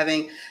that I'm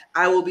having,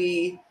 I will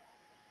be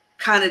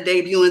kind of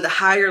debuting the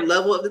higher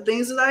level of the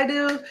things that I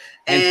do.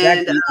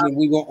 And when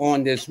we were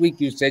on this week,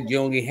 you said you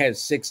only had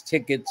 6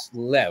 tickets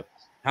left.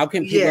 How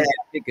can people get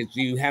tickets?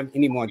 Do you have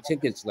any more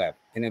tickets left?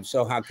 And if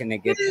so, how can they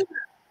get them?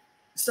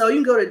 So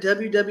you can go to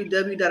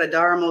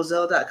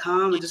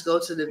www.adaramoselle.com and just go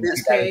to the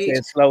events page. Say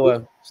it slower.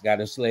 You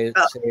gotta say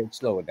it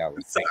slower,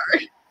 darling.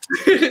 Sorry.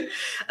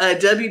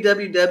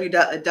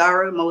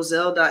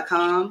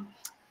 www.adaramoselle.com,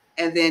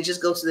 and then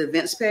just go to the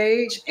events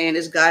page, and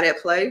it's God at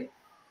Play.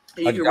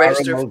 And you can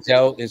register.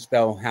 Moselle is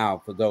spelled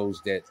how for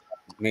those that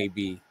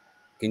maybe.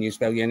 Can you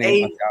spell your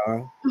name?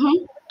 Adara?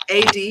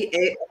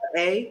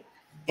 A-D-A-A.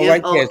 Oh,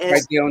 right there. It's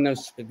right there on the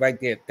right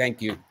there.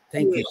 Thank you.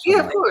 Thank you so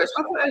much. Of course.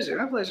 My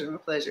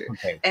pleasure.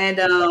 Okay. And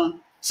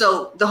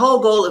so the whole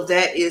goal of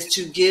that is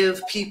to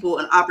give people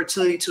an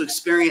opportunity to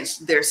experience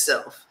their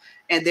self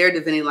and their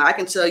divinity. Like, I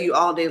can tell you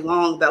all day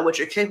long about what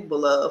you're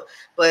capable of,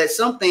 but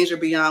some things are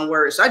beyond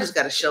words. So I just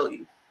got to show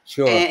you.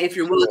 Sure. And if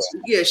you're willing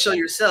to show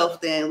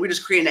yourself, then we're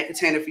just creating that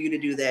container for you to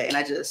do that. And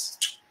I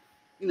just,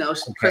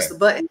 press the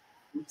button.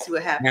 See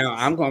what happens. Now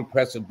I'm going to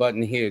press a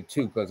button here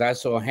too, because I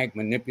saw Hank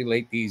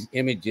manipulate these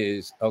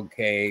images.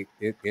 Okay,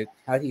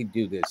 how do you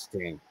do this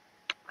thing?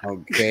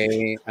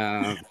 Okay,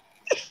 I'm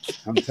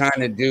trying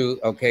to do.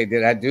 Okay,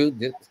 did I do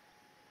this?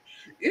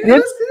 Yeah,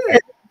 that's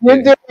good.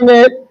 You're doing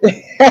it.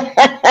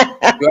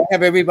 Do I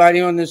have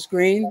everybody on the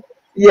screen?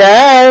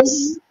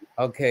 Yes.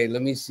 Okay,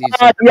 let me see.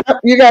 Yep,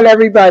 you got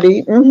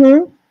everybody.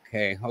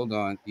 Okay, hold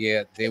on.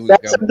 Yeah, there we go.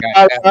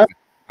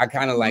 I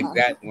kind of like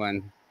that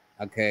one.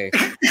 Okay.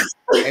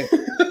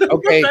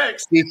 Okay.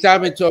 See,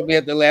 Simon told me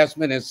at the last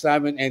minute.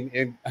 Simon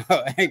and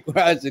Hank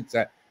was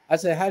excited. I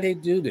said, "How do they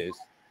do this?"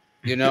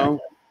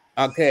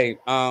 Okay.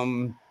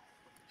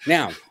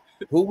 Now,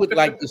 who would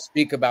like to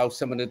speak about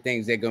some of the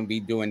things they're going to be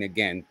doing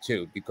again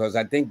too? Because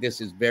I think this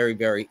is very,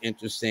 very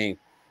interesting.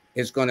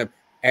 It's going to,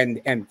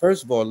 and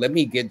first of all, let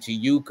me get to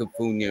you,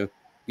 Kofunya,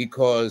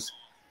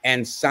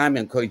 and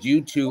Simon, because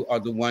you two are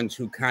the ones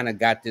who kind of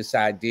got this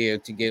idea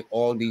to get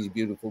all these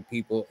beautiful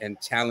people and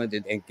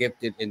talented and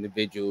gifted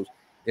individuals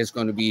that's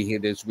going to be here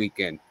this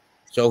weekend.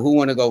 So who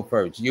want to go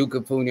first, you,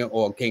 Kofunya,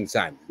 or King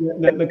Simon?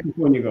 Let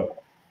Kofunya go.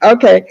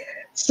 Okay.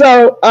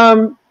 So,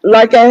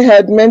 like I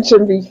had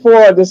mentioned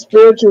before, the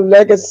Spiritual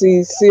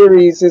Legacy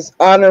series is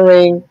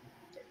honoring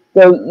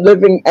the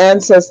living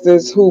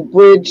ancestors who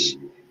bridge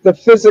the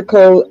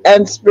physical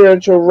and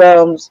spiritual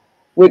realms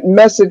with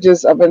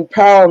messages of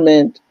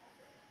empowerment.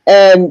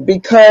 And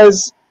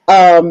because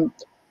the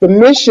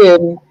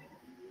mission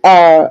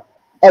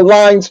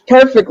aligns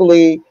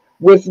perfectly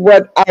with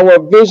what our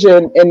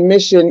vision and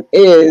mission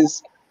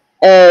is.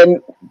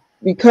 And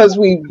because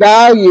we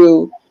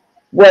value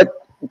what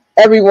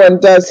everyone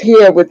does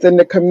here within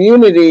the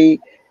community,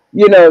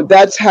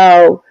 that's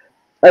how,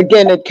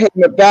 again, it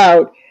came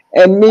about.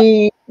 And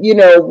me,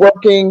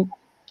 working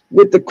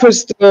with the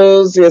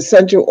crystals, the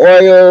essential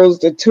oils,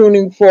 the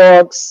tuning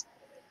forks,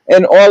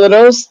 and all of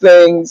those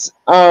things,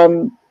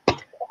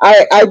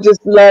 I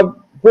just love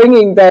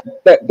bringing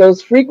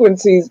those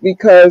frequencies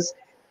because,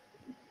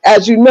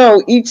 as you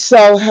know, each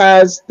cell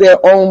has their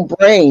own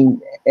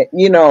brain,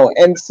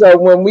 and so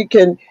when we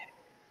can,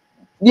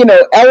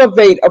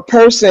 elevate a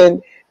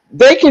person,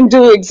 they can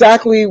do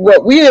exactly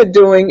what we are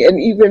doing and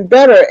even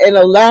better, and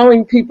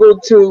allowing people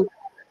to,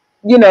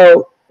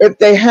 if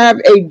they have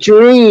a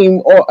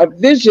dream or a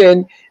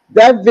vision,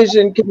 that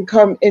vision can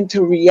come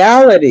into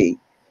reality.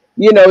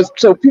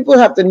 So people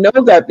have to know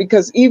that,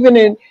 because even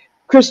in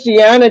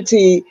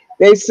Christianity,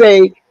 they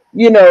say,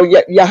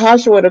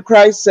 Yahashua the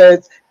Christ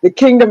says, the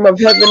kingdom of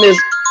heaven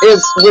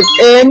is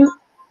within,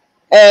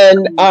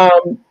 and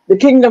the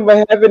kingdom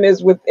of heaven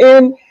is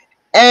within,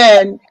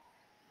 and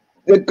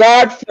the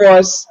God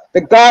force, the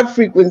God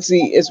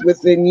frequency is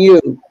within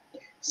you.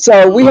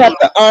 So we have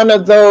to honor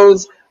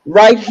those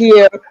right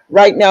here,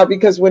 right now,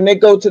 because when they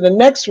go to the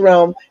next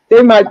realm,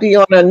 they might be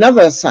on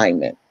another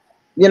assignment.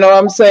 You know what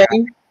I'm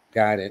saying?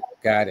 Got it.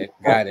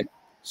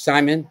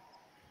 Simon,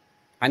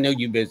 I know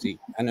you're busy.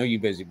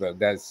 Bro.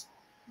 That's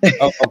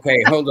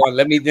okay. Hold on.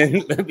 Let me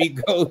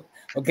go.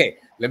 Okay,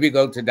 let me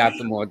go to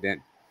Dr. Moore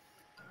then.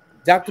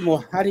 Dr.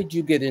 Moore, how did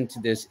you get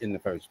into this in the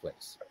first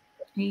place?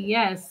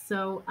 Yes,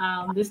 so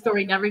this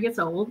story never gets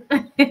old.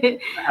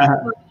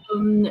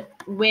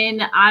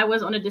 When I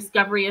was on a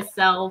discovery of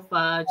self,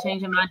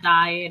 changing my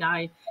diet,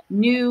 I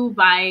knew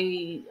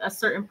by a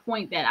certain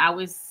point that I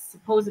was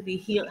supposed to be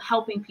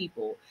helping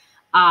people.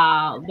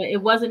 But it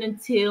wasn't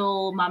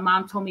until my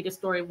mom told me the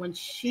story when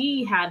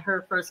she had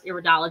her first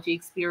iridology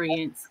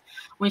experience.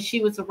 When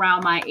she was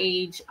around my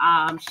age,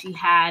 she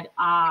had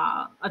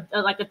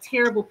like a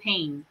terrible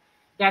pain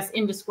that's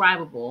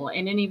indescribable.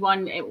 And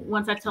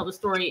once I tell the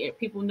story,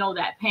 people know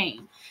that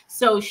pain.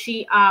 So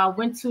she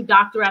went to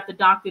doctor after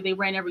doctor. They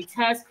ran every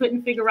test,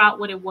 couldn't figure out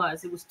what it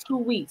was. It was 2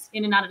 weeks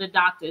in and out of the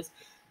doctors,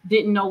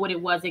 didn't know what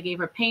it was. They gave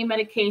her pain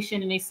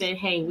medication and they said,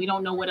 hey, we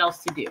don't know what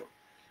else to do.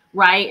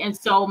 Right. And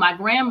so my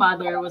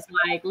grandmother was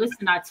like,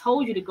 listen, I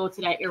told you to go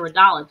to that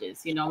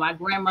iridologist. My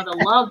grandmother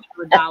loved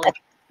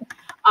iridology.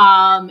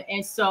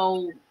 And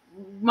so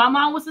my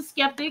mom was a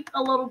skeptic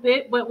a little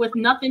bit, but with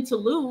nothing to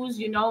lose,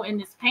 in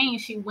this pain,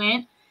 she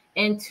went.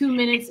 In 2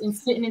 minutes and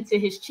sitting into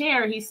his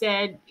chair, he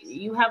said,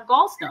 you have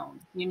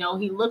gallstones.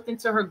 He looked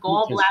into her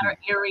gallbladder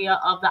area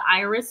of the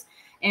iris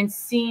and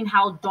seen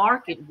how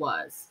dark it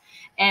was.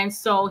 And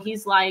so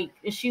she's like,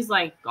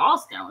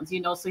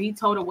 gallstones, so he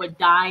told her what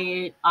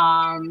diet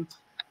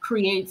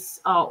creates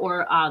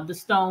the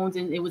stones,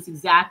 and it was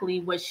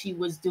exactly what she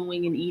was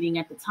doing and eating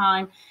at the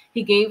time.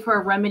 He gave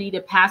her a remedy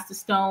to pass the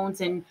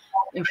stones, and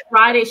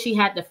Friday she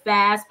had to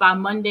fast. By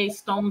Monday,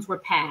 stones were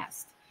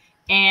passed.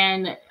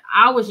 And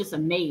I was just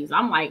amazed.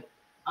 I'm like,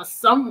 a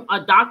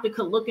doctor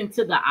could look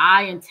into the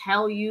eye and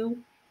tell you,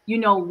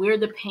 where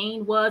the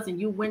pain was, and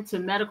you went to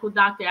medical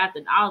doctor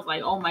after. I was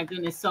like, oh my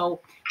goodness. So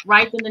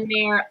right then and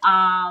there,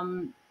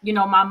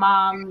 my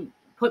mom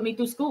put me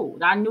through school.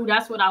 I knew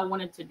that's what I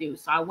wanted to do.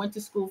 So I went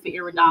to school for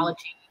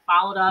iridology,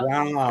 followed up.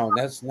 Wow,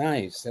 that's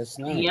nice.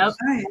 Yep.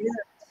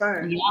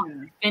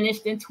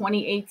 Finished in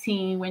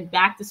 2018, went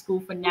back to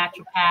school for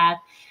naturopath.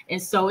 And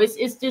so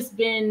it's just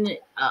been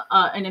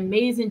an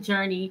amazing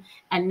journey.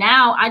 And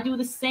now I do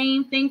the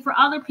same thing for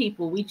other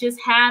people. We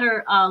just had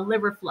our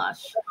liver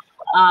flush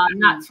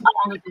not too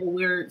long ago,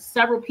 where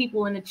several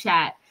people in the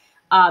chat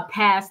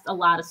passed a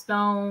lot of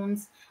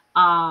stones.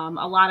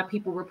 A lot of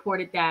people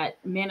reported that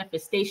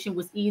manifestation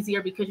was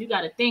easier, because you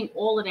got to think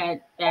all of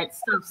that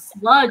stuff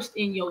sludged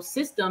in your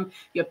system.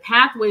 Your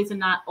pathways are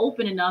not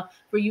open enough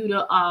for you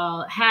to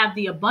have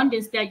the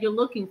abundance that you're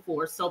looking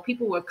for. So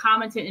people were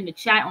commenting in the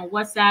chat on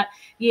WhatsApp.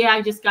 Yeah,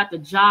 I just got the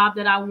job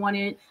that I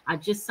wanted. I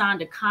just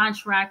signed a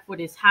contract for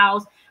this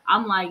house.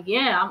 I'm like,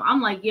 yeah,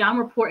 I'm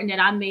reporting that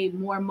I made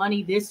more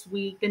money this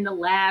week than the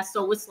last.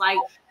 So it's like,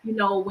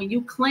 when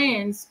you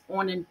cleanse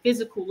on a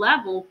physical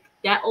level,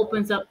 that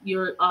opens up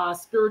your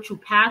spiritual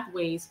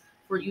pathways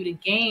for you to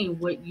gain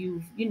what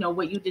you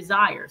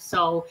desire.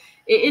 So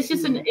it's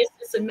just it's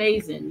just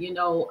amazing,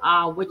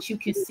 what you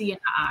can see in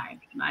the eye.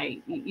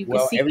 Like you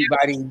can see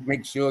everybody,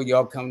 make sure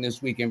y'all come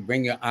this week and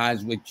bring your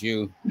eyes with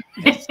you.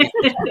 Bring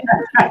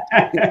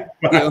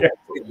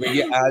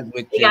your eyes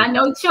with you. You got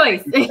no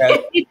choice.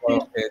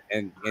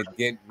 and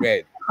get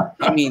ready.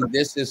 I mean,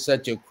 this is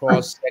such a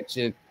cross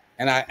section,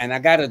 and I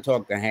got to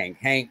talk to Hank.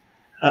 Hank,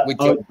 with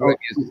your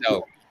brilliant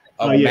self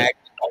of magnet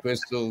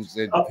crystals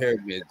and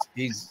pyramids.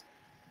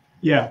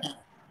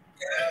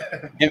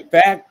 In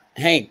fact,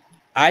 Hank,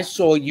 I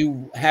saw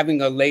you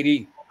having a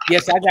lady.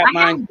 Yes, I got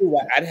mine too.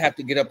 I'd have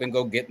to get up and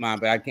go get mine,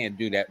 but I can't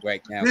do that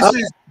right now.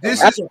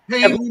 This is a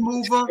pain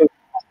remover.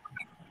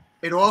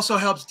 It also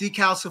helps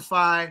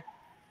decalcify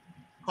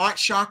heart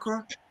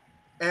chakra,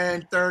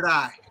 and third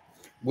eye.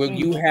 Will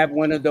you have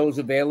one of those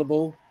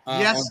available?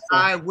 Yes,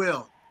 I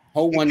will.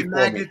 Hold one It can for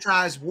me.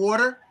 magnetize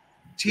water,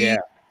 tea,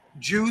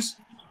 juice,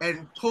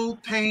 and pull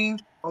pain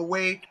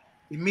away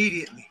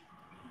immediately.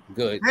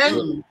 Good.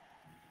 Then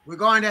we're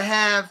going to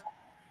have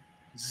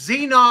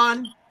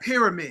xenon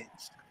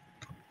pyramids.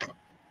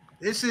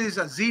 This is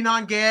a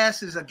xenon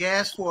gas, is a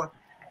gas for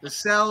the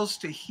cells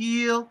to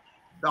heal,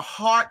 the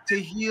heart to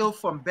heal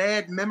from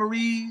bad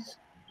memories.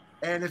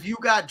 And if you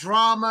got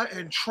drama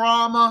and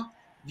trauma,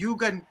 you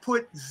can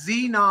put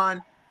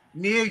xenon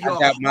near your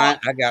heart.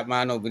 I got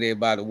mine over there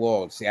by the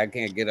wall. See, I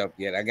can't get up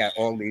yet. I got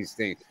all these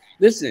things.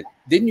 Listen,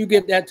 didn't you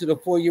give that to the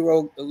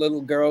 4-year-old little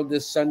girl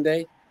this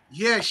Sunday?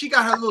 Yeah, she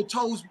got her little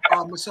toes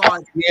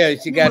massaged. Yeah,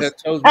 she got her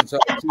toes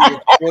massaged. She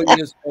was 4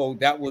 years old.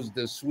 That was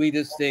the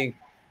sweetest thing.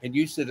 And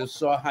you should have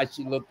saw how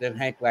she looked at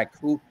Hank like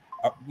who?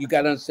 You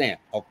got to understand,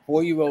 a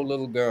 4-year-old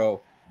little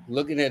girl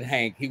looking at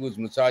Hank. He was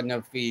massaging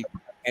her feet,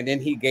 and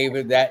then he gave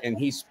her that, and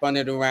he spun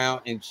it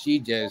around, and she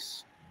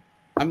just.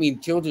 I mean,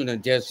 children are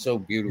just so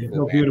beautiful.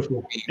 So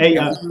beautiful. Hey,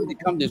 they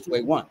come this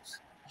way once.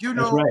 You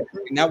know, right.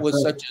 And that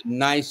was such a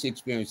nice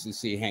experience to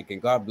see, Hank,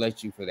 and God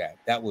bless you for that.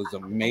 That was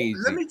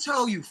amazing. Let me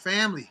tell you,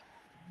 family,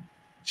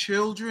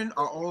 children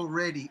are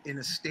already in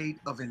a state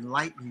of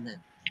enlightenment.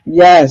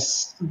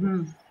 Yes.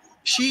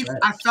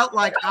 I felt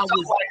like I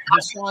was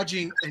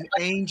massaging an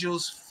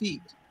angel's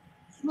feet.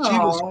 She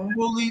was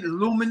fully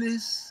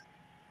luminous.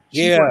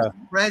 She was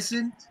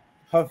present.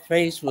 Her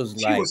face was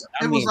she was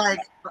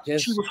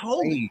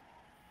holy.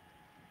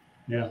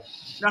 Yeah.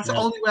 That's the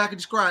only way I can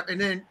describe.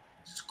 And then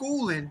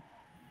schooling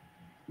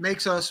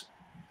is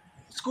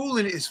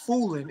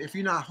fooling if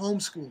you're not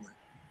homeschooling.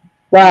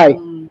 Right.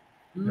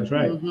 That's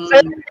right. Say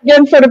it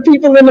again for the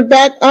people in the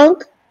back,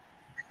 Unc.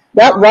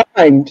 That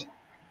rhymed.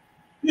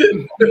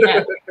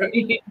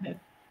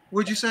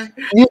 What'd you say?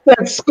 You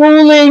said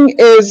schooling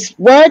is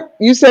what?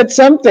 You said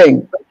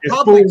something.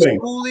 Public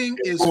schooling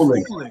is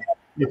fooling.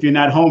 If you're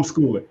not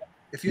homeschooling.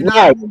 If you're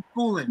not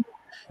homeschooling.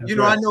 You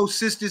know, I know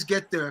sisters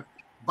get their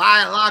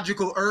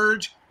biological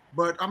urge,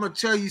 but I'm going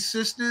to tell you,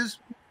 sisters,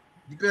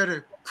 you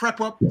better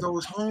prep up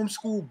those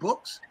homeschool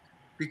books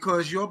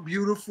because your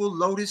beautiful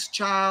Lotus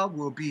child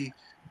will be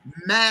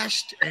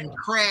mashed and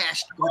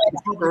crashed with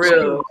the public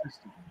school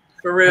system.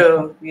 For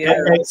real, yeah.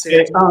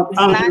 Hey,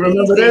 you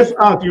remember this?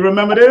 You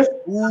remember this?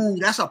 Ooh,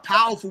 that's a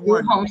powerful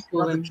one,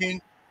 Brother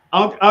King.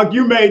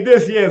 You made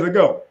this years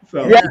ago.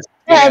 So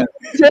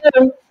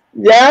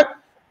Yeah.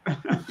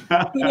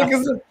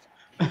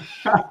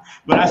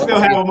 But I still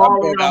have them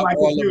all around my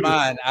computer. Of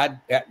mine.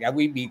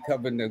 We be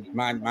covering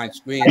my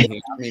screen here.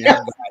 I mean,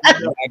 I've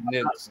got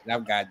magnets, and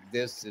I've got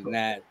this and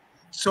that.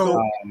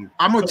 So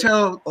I'm gonna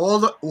tell all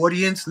the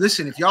audience,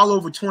 listen, if y'all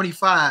over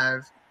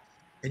 25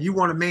 and you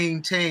want to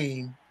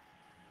maintain,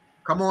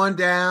 come on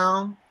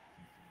down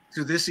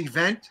to this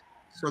event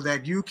so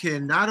that you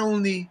can not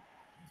only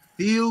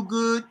feel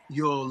good,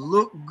 you'll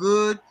look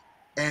good,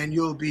 and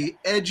you'll be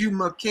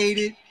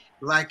educated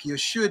like you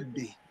should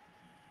be.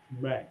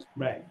 Right.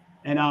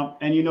 And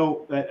you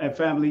know,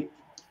 family,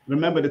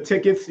 remember the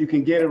tickets, you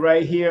can get it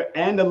right here,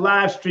 and the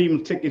live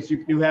stream tickets.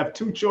 You have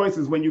two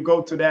choices when you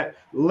go to that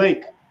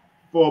link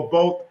for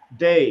both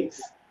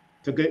days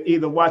to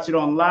either watch it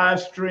on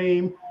live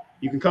stream.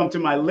 You can come to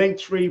my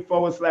Linktree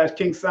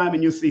 /King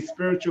Simon. You'll see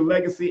Spiritual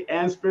Legacy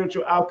and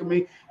Spiritual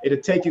Alchemy. It'll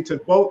take you to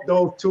both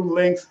those two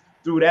links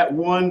through that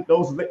one,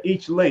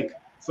 each link.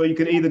 So you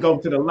can either go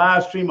to the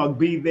live stream or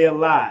be there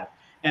live.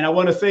 And I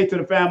want to say to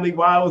the family,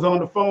 while I was on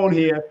the phone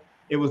here,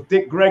 it was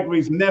Dick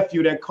Gregory's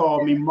nephew that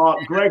called me,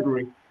 Mark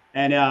Gregory.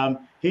 And I'm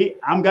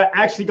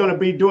actually going to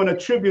be doing a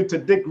tribute to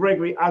Dick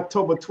Gregory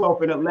October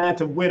 12th in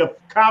Atlanta with a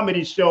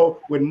comedy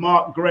show with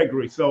Mark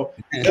Gregory. So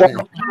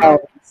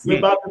we're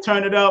about to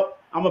turn it up.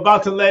 I'm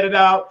about to let it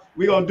out.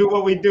 We're going to do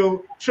what we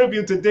do.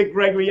 Tribute to Dick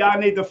Gregory. Y'all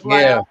need to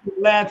fly out to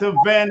Atlanta,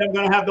 vend. I'm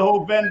going to have the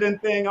whole vending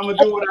thing. I'm going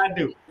to do what I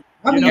do.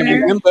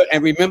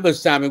 Remember,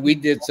 Simon, we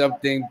did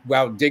something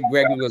while Dick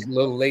Gregory was a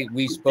little late.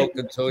 We spoke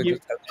until it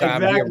was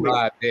time he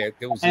arrived there.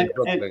 It was in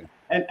Brooklyn.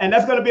 And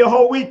that's going to be a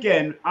whole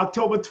weekend.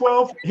 October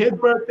 12th, his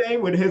birthday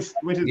with his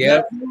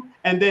nephew.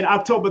 And then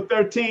October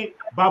 13th,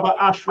 Baba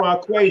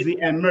Ashra Kwesi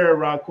and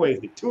Mira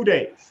Kwesi. 2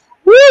 days.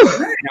 Woo!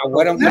 Now,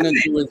 what I'm going to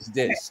do is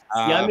this.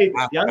 Y'all need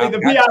to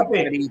be out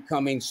there.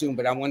 Coming soon,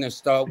 but I want to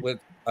start with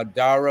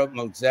Adara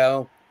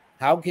Moselle.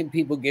 How can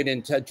people get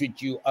in touch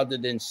with you other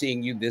than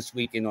seeing you this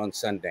weekend on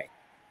Sunday?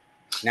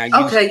 Now, you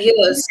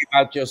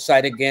out your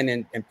site again,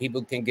 and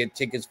people can get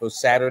tickets for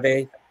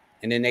Saturday,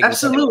 and then they can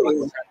absolutely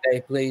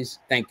Sunday, please.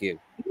 Thank you.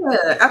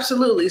 Yeah,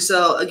 absolutely.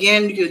 So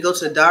again, you can go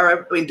to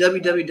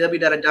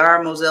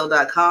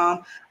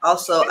www.adaramoselle.com.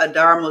 Also,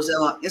 Adara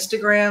Moselle on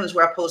Instagram is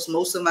where I post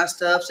most of my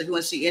stuff. So if you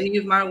want to see any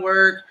of my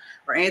work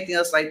or anything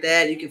else like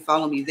that, you can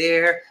follow me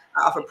there.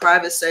 I offer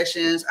private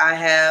sessions. I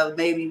have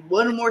maybe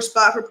one more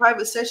spot for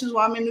private sessions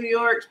while I'm in New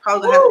York. It's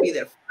probably gonna have to be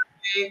there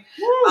Friday.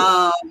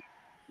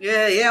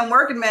 I'm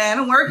working, man.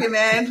 Do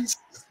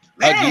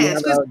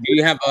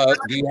you have a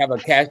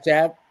Cash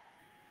App?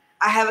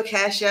 I have a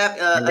Cash App,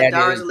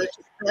 Adara's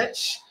Electric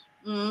Touch.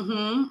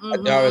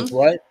 Adara's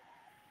what?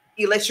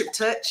 Electric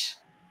touch.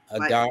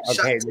 Like Adara.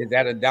 shot. Okay, is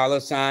that a dollar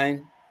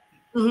sign?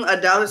 $,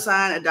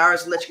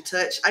 Adara's electric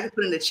touch. I can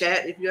put in the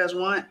chat if you guys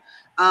want.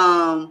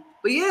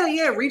 But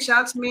yeah, reach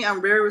out to me.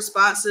 I'm very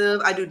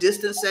responsive. I do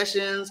distance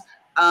sessions.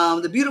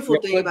 The beautiful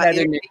Yeah, thing put about that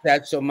in the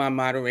chat so my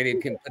moderator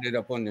can put it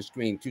up on the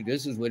screen too.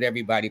 This is with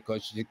everybody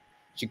because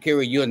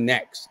Shakira, you're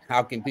next.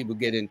 How can people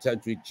get in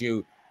touch with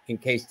you in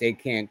case they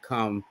can't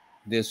come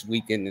this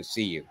weekend to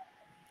see you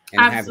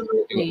and have you do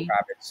a Absolutely.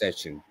 private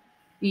session?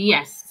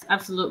 Yes,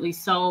 absolutely.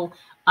 So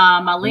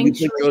my Let me link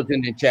put tree. yours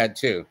in the chat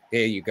too.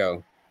 There you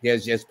go.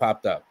 Yours just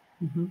popped up.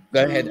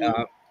 Go ahead,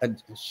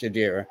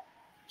 Shadira,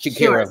 Sure.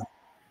 Shakira,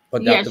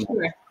 or Yeah, Dr.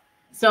 sure.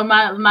 So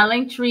my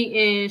link tree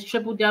is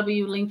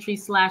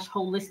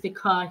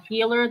www.linktree/holistica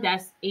healer.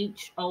 That's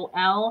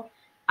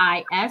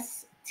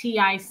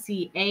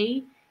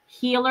HOLISTICA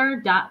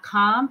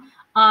healer.com.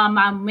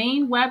 My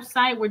main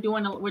website, we're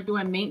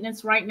doing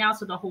maintenance right now.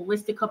 So the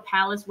Holistica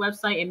Palace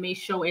website, it may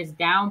show is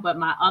down, but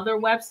my other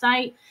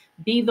website,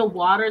 Be the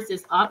Waters,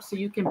 is up. So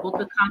you can book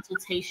a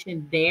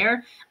consultation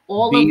there.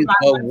 All of Be my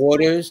the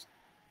Waters.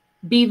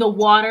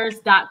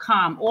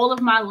 BeTheWaters.com. All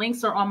of my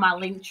links are on my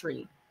link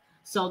tree.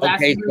 So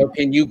that's Okay, so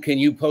can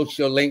you post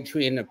your link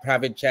tree in the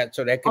private chat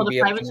so that can the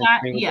be up private on the chat.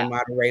 screen with the Yeah,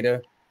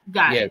 moderator?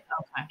 got Yes. it.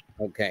 Okay.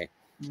 Okay.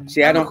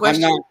 See, I have a I'm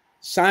question. not.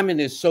 Simon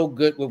is so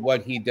good with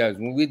what he does.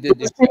 When we did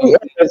the show,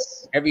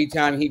 Yes. every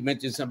time he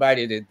mentioned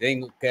somebody, the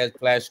thing passed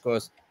flash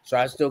course. So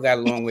I still got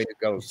a long way to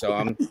go. So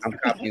I'm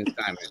copying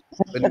Simon.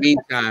 But in the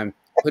meantime,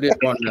 put it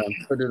on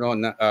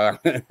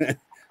the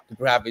the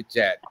private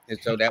chat, and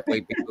so that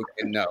way people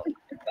can know.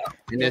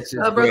 And this is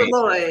Brother great.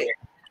 Lloyd,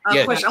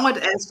 Yes. question. I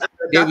wanted to ask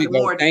There we Dr. go.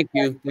 Moore. Thank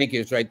you. Thank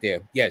you. It's right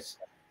there. Yes.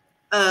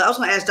 I was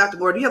going to ask Dr.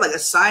 Moore, do you have like a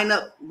sign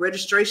up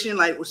registration,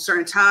 like with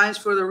certain times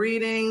for the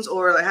readings,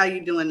 or like how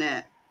you doing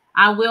that?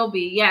 I will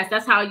be. Yes,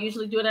 that's how I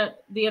usually do it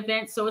at the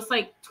event. So it's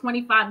like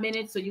 25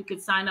 minutes. So you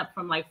could sign up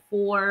from like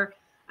 4,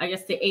 I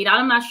guess, to 8.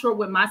 I'm not sure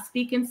what my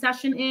speaking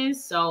session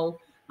is. So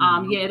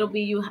yeah, it'll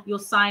be you'll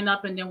sign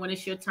up, and then when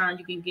it's your turn,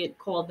 you can get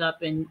called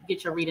up and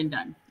get your reading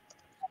done.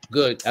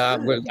 Good.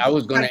 I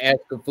was going to ask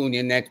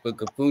Kafunia next, but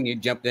Kafunia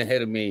jumped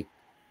ahead of me,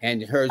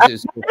 and hers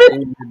is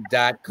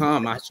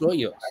kafunia.com. I saw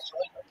yours.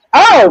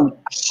 Oh,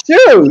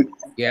 shoot.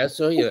 Yeah, I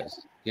saw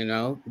yours. You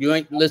know, you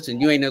ain't listen.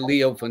 You ain't a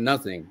Leo for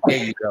nothing.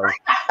 There you go.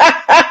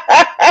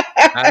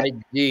 Her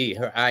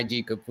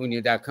IG,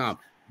 kafunia.com.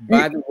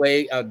 By the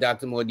way,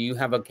 Dr. Moore, do you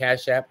have a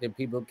cash app that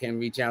people can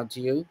reach out to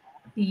you?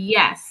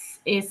 Yes,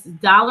 it's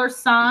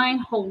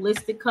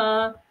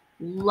 $Holistica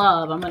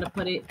Love. I'm gonna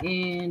put it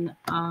in.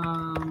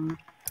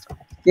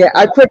 Yeah,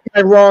 I put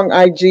my wrong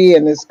IG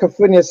and it's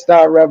Kafunia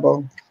Star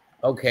Rebel.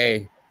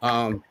 Okay.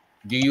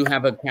 Do you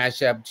have a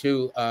cash app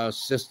too,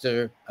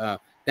 sister?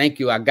 Thank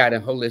you. I got a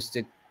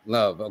holistic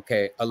love.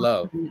 Okay, a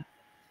love.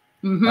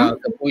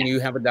 Kafunia, you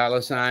have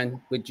a $sign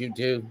with you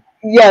too?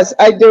 Yes,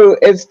 I do.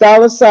 It's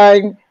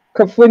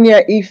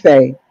 $Kafunia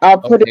Ife. I'll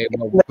put Okay, it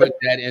well, in the put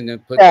that in the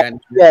chat.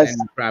 Yes. in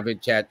the private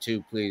chat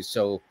too, please,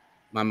 so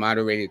my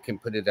moderator can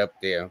put it up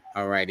there.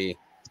 All righty.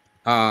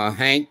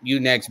 Hank, you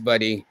next,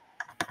 buddy.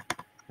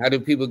 How do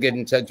people get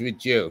in touch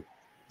with you?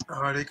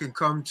 They can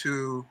come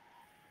to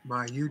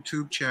my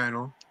YouTube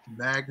channel,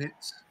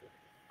 Magnets,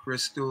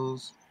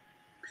 Crystals,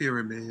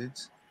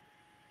 Pyramids,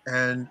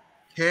 and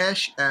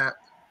Cash App.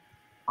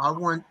 I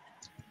want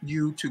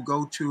you to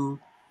go to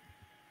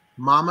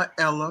Mama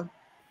Ella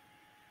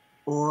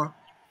or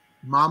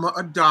Mama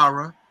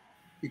Adara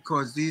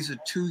because these are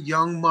two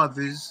young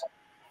mothers.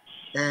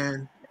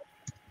 And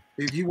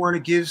if you want to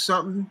give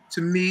something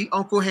to me,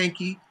 Uncle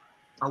Hanky,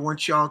 I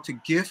want y'all to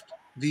gift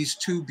these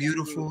two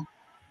beautiful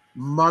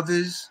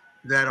mothers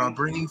that are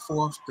bringing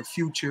forth the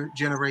future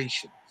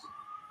generations.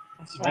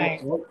 That's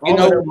right. All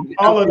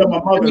of them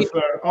are mothers,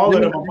 sir. All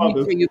of them are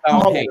mothers. Let me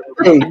tell you about Hank.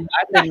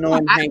 I've been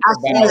knowing Hank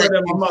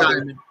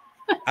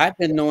I've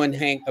been knowing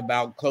Hank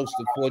about close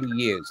to 40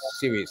 years.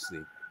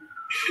 Seriously.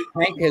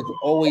 Hank has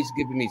always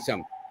given me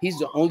something. He's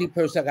the only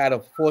person I got to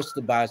force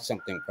to buy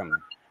something from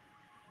him.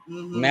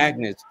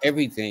 Magnets,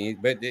 everything.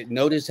 But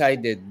notice how he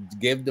did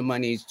give the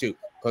monies too.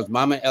 Because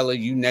Mama Ella,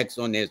 you next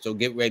on there. So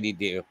get ready,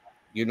 dear.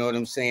 You know what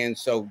I'm saying?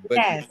 So, but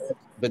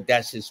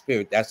that's his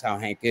spirit. That's how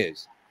Hank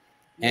is.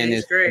 And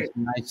it's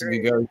nice to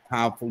be very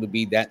powerful to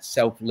be that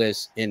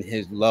selfless in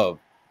his love.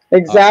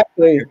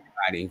 Exactly.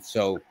 Everybody.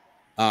 So,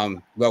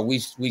 well, we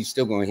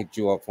still gonna hit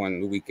you off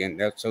on the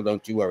weekend. So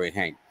don't you worry,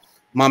 Hank.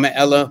 Mama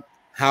Ella,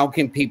 how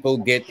can people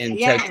get in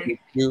touch with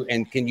you?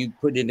 And can you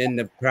put it in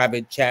the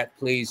private chat,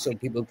 please, so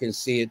people can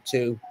see it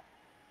too?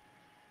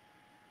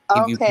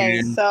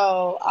 Okay,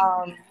 so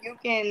you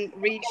can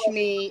reach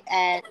me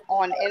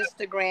on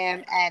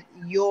Instagram at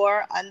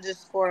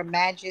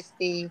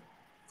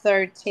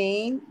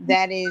your_majesty13.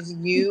 That is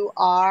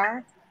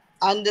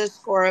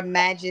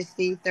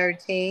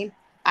UR_majesty13.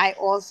 I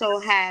also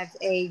have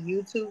a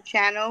YouTube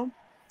channel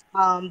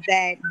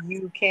that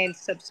you can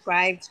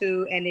subscribe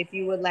to, and if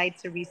you would like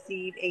to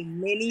receive a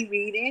mini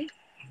reading,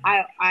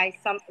 I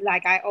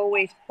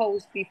always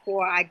post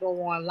before I go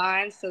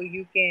online, so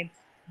you can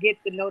get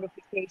the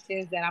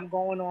notifications that I'm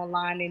going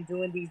online and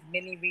doing these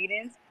mini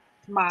readings,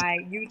 my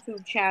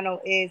YouTube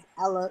channel is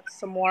Ella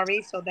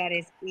Samory. So that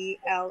is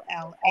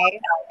EllaSamory,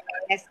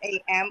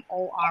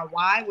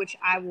 which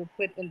I will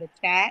put in the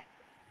chat.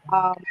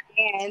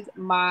 And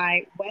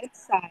my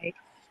website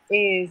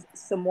is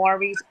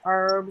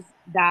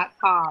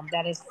samorisherbs.com.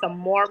 That is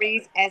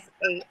Samoris,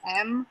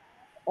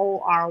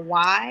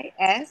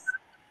 SAMORYS,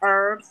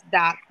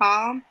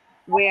 herbs.com,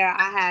 where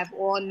I have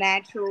all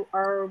natural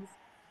herbs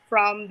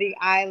from the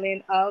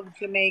island of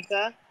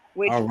Jamaica,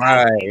 which All I've been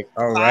right,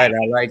 all right. I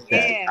providing. like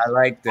that. Yeah, I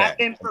like I've that.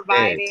 been Okay.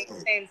 providing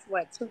since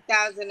what,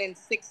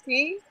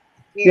 2016?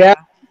 Yeah. Yeah,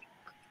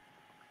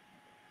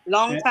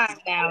 long And time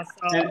now.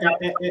 So,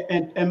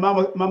 and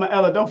Mama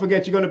Ella, don't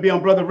forget you're going to be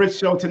on Brother Rich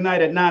show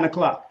tonight at 9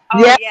 o'clock.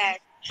 oh Yeah. yeah,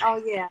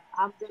 oh yeah,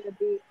 I'm gonna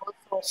be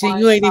also See, on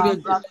you ain't even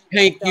Brother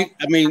thank Show you. I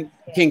tonight. mean,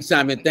 Yeah. King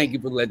Simon, thank you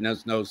for letting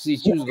us know. See,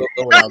 she was gonna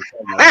go without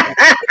telling us.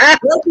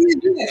 Plug the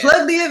event.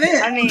 Plug the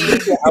event. I mean,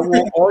 I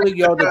want all of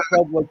y'all to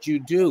plug what you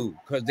do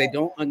because they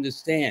don't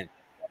understand.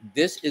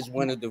 This is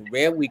one of the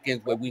rare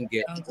weekends where we can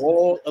get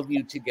all of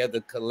you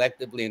together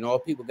collectively, and all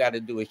people got to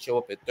do is show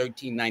up at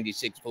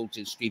 1396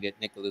 Fulton Street at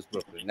Nicholas,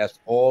 Brooklyn. That's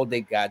all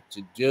they got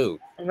to do.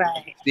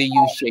 right. See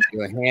you, shake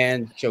your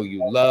hand, show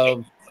you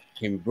love,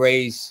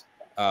 embrace,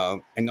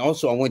 and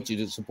also I want you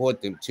to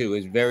support them too.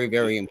 It's very,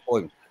 very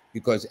important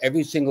because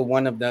every single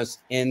one of us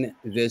in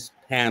this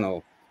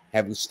panel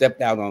have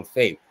stepped out on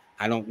faith.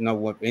 I don't know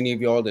what any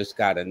of y'all that's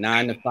got a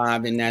 9 to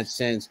 5 in that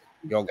sense.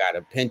 Y'all got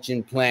a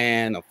pension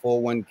plan, a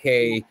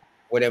 401k,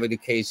 whatever the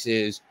case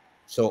is.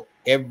 So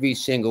every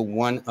single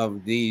one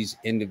of these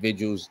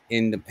individuals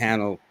in the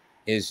panel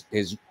is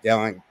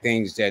doing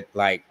things that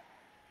like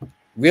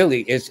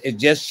really it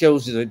just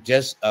shows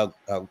just a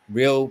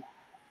real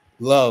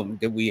love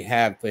that we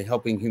have for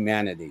helping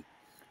humanity.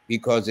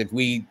 Because if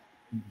we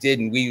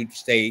didn't, we would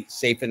stay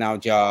safe in our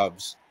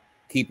jobs,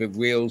 keep it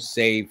real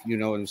safe, you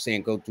know what I'm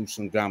saying, go through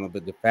some drama.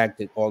 But the fact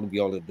that all of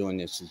y'all are doing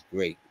this is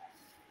great.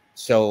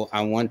 So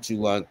I want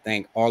to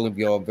thank all of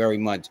y'all very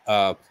much.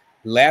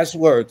 Last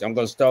words. I'm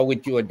going to start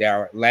with you,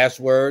 Adara. Last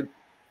word.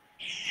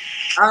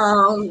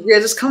 Yeah,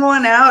 just come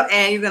on out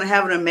and you're gonna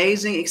have an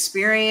amazing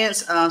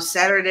experience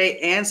Saturday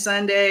and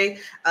Sunday.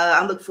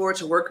 I look forward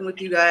to working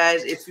with you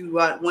guys. If you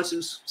want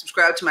to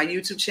subscribe to my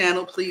YouTube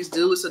channel, please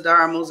do. It's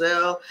Adara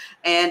Moselle.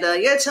 And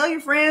yeah, tell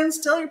your friends,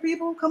 tell your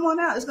people, come on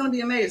out. It's gonna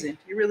be amazing.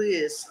 It really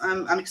is.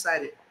 I'm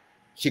excited.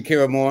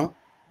 Shakira Moore.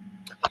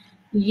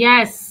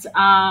 Yes,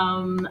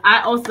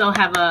 I also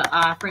have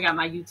I forgot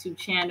my YouTube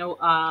channel,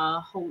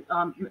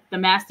 the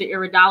Master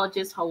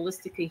Iridologist,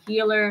 Holistic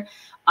Healer.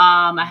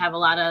 I have a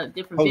lot of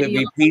different Hold it,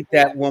 videos. repeat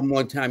that one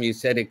more time. You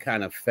said it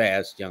kind of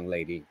fast, young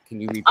lady.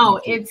 Can you repeat?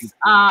 Oh, it's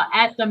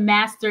at the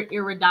Master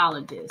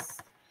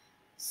Iridologist.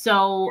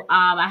 So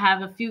I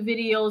have a few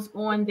videos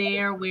on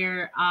there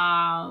where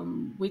I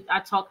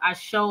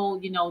show,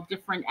 you know,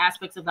 different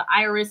aspects of the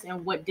iris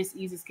and what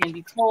diseases can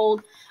be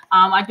told.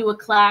 I do a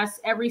class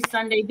every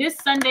Sunday. This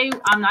Sunday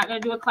I'm not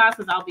going to do a class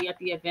because I'll be at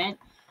the event.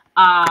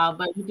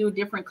 But we do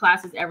different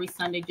classes every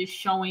Sunday, just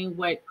showing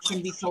what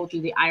can be told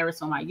through the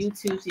iris on my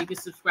YouTube. So you can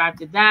subscribe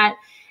to that.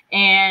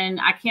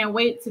 And I can't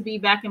wait to be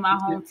back in my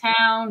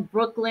hometown,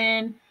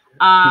 Brooklyn,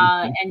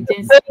 and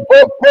just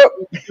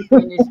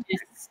Brooklyn is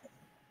just.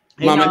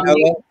 Mama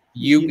Ella,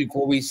 you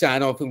before we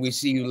sign off and we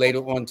see you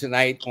later on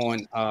tonight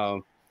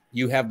on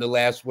you have the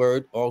last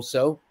word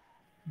also.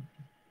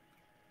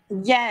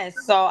 Yes,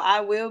 so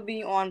I will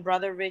be on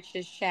Brother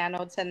Rich's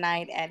channel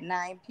tonight at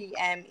 9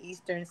 p.m.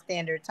 Eastern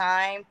Standard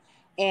Time.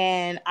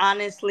 And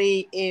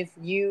honestly, if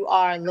you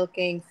are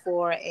looking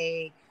for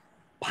a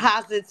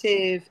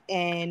positive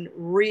and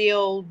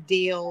real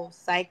deal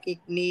psychic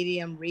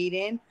medium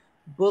reading,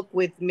 book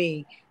with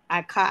me.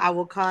 I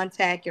will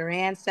contact your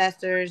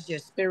ancestors, your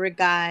spirit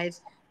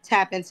guides,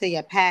 tap into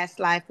your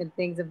past life and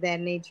things of that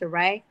nature,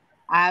 right?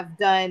 I've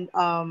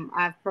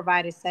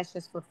provided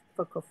sessions for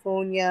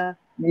Kofunya,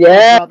 for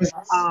Yes. brother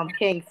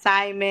King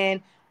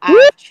Simon.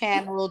 I've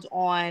channeled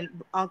on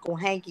Uncle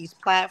Hanky's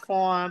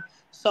platform.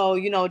 So,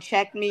 you know,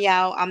 check me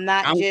out. I'm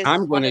not just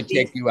I'm one going to of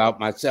these. check you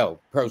out myself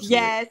personally.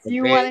 Yes,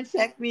 you Okay? want to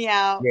check me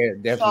out. Yeah, So,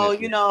 definitely.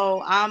 you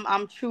know,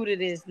 I'm true to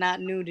this, not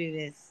new to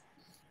this.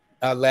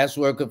 Last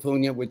word,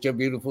 Kafunya, with your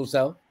beautiful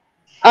self.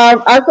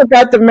 I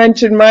forgot to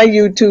mention my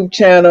YouTube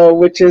channel,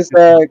 which is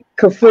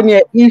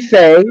Kafunya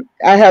Ife.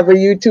 I have a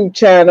YouTube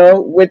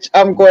channel, which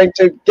I'm going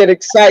to get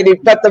excited.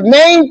 But the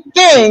main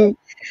thing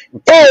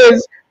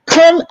is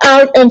come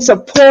out and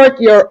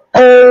support your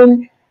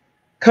own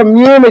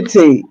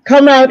community.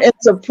 Come out and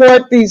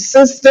support these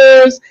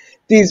sisters,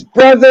 these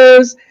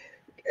brothers.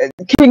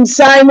 King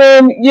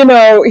Simon, you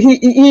know,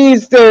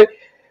 he's the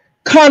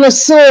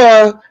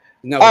connoisseur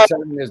No,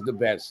 Simon is the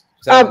best.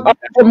 of Simon,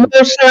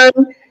 promotion.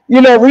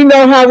 You know, we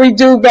know how we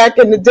do back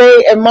in the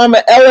day, and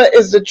Mama Ella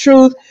is the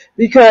truth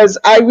because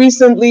I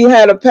recently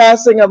had a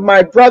passing of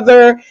my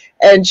brother,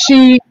 and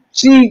she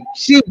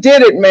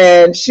did it,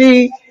 man.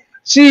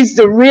 She's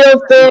the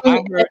real thing.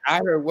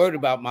 I heard word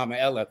about Mama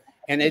Ella,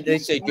 and they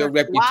said your While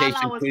I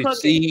reputation was cooking.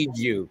 precedes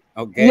you.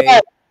 Okay.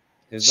 Yes,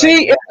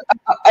 She is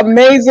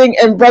amazing.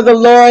 And Brother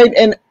Lloyd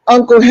and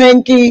Uncle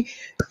Hanky,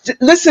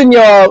 listen,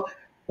 y'all,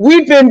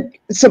 we've been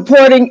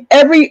supporting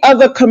every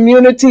other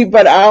community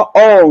but our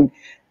own.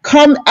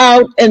 Come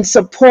out and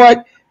support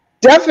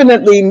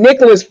definitely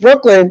Nicholas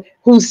Brooklyn,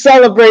 who's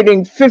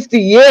celebrating 50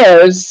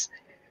 years,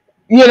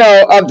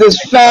 of this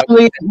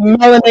family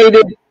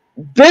melanated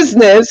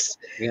business.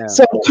 Yeah.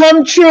 So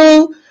come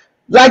true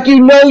like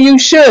you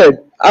should.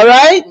 All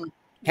right?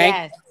 Hank,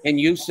 Yes. and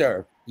you,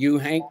 sir. You,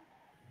 Hank.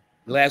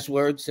 Last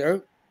word,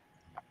 sir.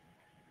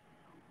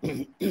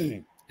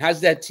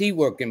 How's that tea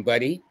working,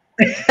 buddy?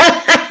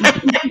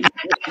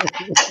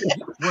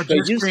 What So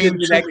just you came sitting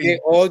to back me, there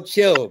all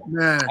chilled.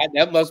 man.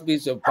 That must be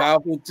some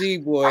powerful tea,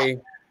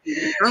 boy.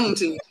 Green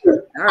tea.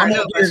 All right,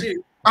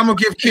 I'm gonna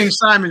give King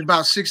Simon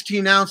about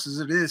 16 ounces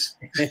of this.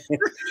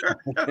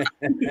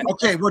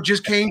 Okay, what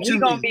just came to He's me?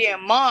 gonna be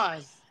in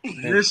Mars.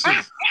 Listen.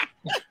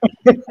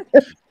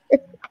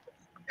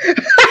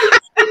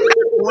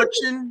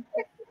 Fortune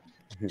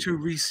to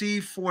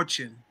receive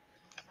fortune.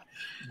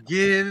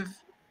 Give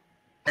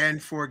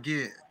and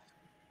forgive.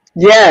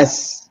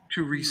 Yes.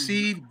 To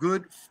receive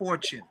good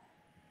fortune.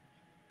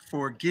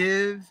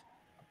 Forgive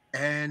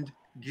and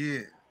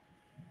give.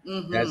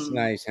 That's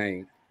nice,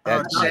 Hank.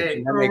 That's Dr.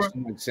 nice. That makes so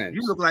much sense.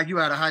 You look like you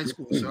out of high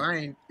school, so I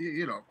ain't,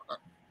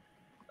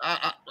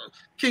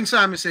 King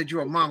Simon said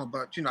you're a mama,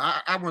 but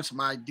I want some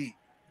ID.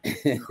 Are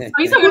you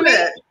talking about me?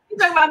 You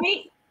talking about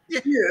me?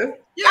 Yeah.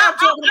 I'm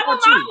a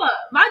mama.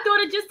 My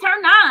daughter just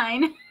turned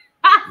 9.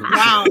 Wow.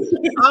 I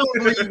don't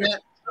believe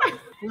that.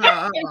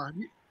 No,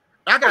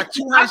 I got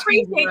 2 high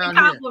schools around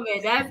here.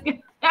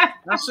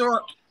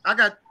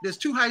 There's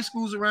 2 high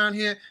schools around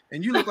here,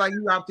 and you look like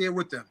you out there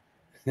with them.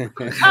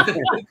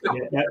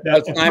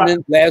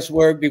 Simon, last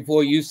word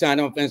before you sign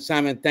off. And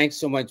Simon, thanks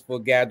so much for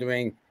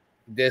gathering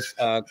this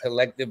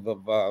collective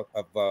of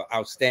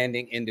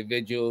outstanding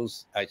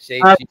individuals. Well,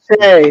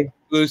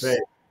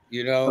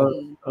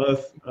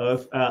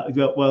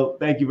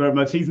 thank you very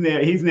much. He's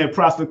near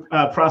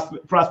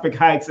Prospect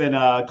Heights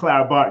and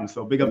Clara Barton.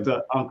 So big up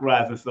to Uncle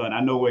Rising Son. I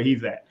know where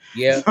he's at.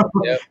 Yeah.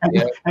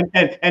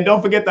 And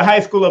don't forget the High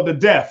School of the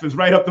Deaf is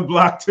right up the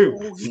block too.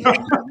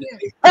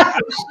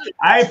 I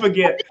ain't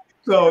forget.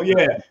 So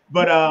yeah,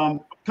 but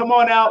come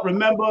on out.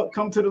 Remember,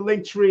 come to the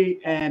link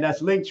tree, and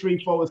that's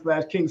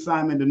linktree/King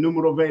Simon the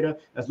Numero Veda.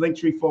 That's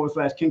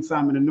linktree/King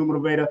Simon the Numero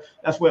Veda.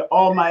 That's where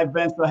all my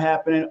events are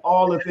happening.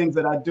 All the things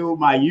that I do,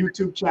 my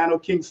YouTube channel,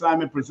 King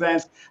Simon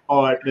Presents,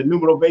 or the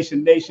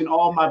Numerovation Nation.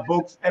 All my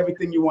books,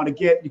 everything you want to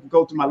get, you can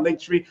go to my link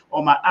tree.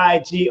 Or my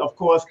IG, of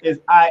course, is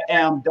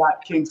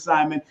Iam.King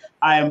Simon.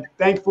 I am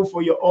thankful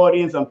for your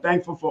audience. I'm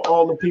thankful for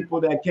all the people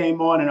that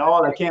came on and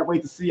all. I can't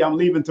wait to see. I'm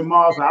leaving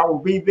tomorrow, so I will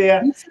be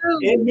there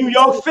in New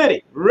York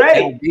City.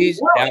 Ready.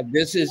 Now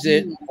this is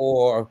it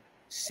for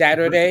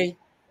Saturday.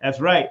 That's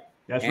right.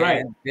 That's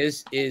right.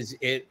 This is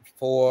it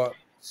for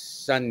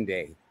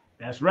Sunday.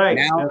 That's right.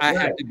 Now I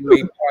have to do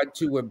a part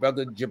 2 with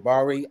Brother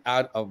Jabari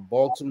out of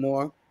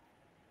Baltimore.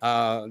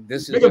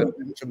 This is a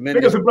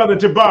tremendous. Because of Brother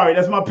Jabari,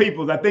 that's my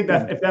people's. I think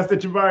if that's the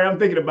Jabari I'm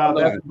thinking about.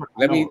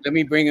 Let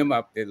me bring him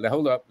up.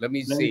 Hold up. Let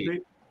me see.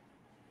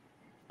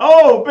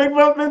 Oh, big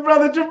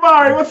brother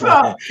Jabari, what's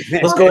up?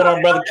 What's going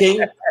on, Brother King?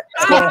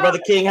 What's going on,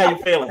 Brother King? How you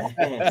feeling?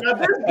 Now,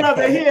 this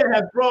brother here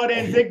has brought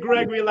in Dick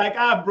Gregory like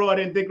I brought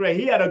in Dick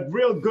Gregory. He had a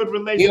real good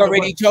relationship. He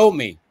already told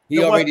me.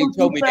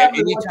 That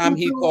anytime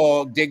he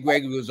called, Dick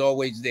Gregory was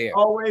always there.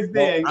 Always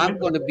there. Well, I'm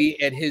going to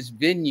be at his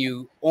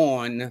venue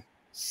on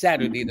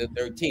Saturday the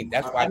 13th.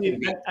 That's why I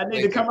need to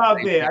come out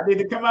there. I need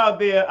to come out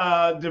there,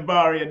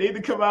 Jabari. I need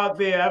to come out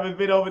there. I haven't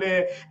been over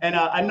there. And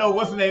I know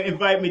what's his name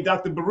invite me.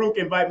 Dr. Baruch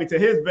invite me to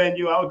his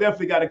venue. I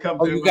definitely got to come.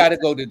 You got to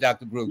go to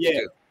Dr. Baruch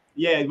too.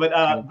 Yeah, but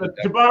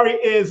Jabari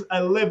is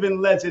a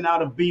living legend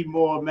out of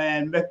B-More,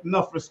 man.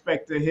 Enough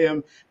respect to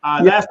him.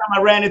 Last time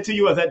I ran into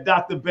you was at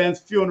Dr.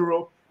 Ben's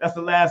funeral. That's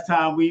the last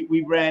time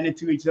we ran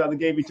into each other,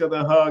 gave each other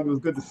a hug. It was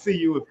good to see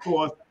you, of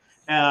course.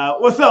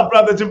 What's up,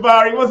 Brother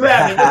Jabari? What's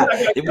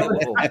happening?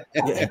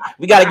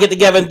 We got to get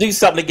together and do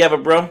something together,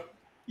 bro.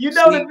 You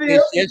know the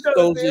deal. It just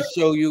goes to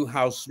show you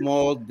how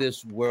small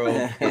this world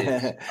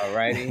is. All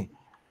righty?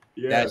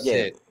 That's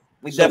it.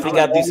 We definitely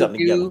got to do something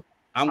together.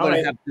 I'm going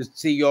to have to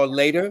see y'all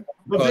later.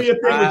 But do your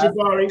thing with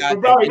Jabari.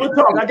 Jabari, we'll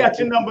talk. I got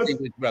your numbers.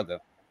 Brother.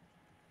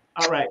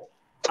 All right,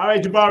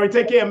 Jabari.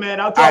 Take care, man.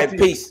 I'll talk to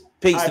you.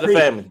 Peace to the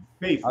family.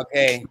 Peace.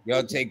 Okay,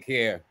 y'all take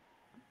care.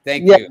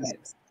 Thank you.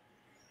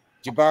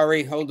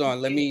 Jabari, hold on.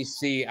 Let me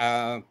see.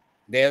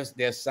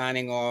 They're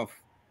signing off.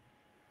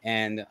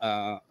 And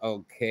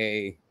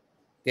okay.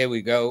 There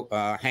we go.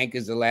 Hank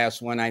is the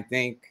last one, I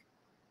think.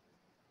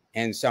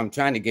 And so I'm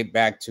trying to get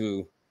back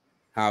to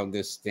how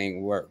this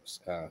thing works.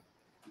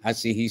 I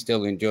see he's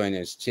still enjoying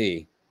his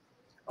tea.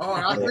 Oh,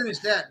 I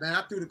finished that, man.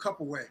 I threw the cup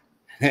away.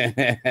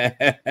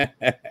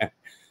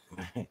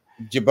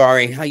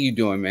 Jabari, how you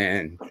doing,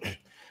 man?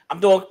 I'm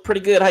doing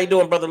pretty good. How you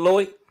doing, Brother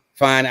Lloyd?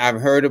 Fine.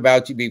 I've heard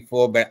about you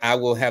before, but I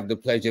will have the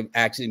pleasure of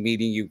actually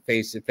meeting you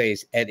face to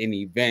face at an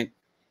event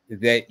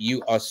that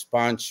you are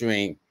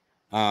sponsoring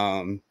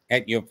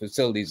at your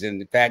facilities. And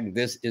in fact,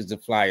 this is the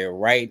flyer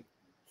right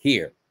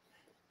here.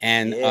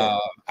 And Yeah.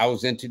 I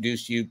was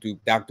introduced to you through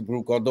Dr.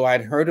 Brook, although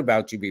I'd heard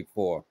about you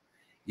before,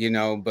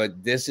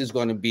 but this is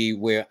going to be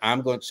where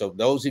I'm going. So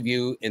those of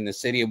you in the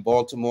city of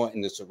Baltimore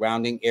and the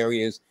surrounding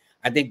areas,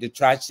 I think the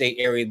tri-state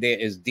area there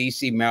is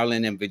DC,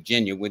 Maryland, and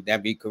Virginia. Would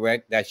that be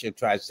correct? That's your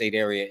tri-state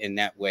area in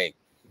that way.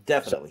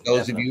 Definitely. So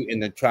those of you in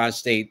the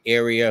tri-state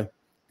area,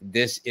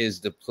 this is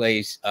the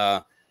place.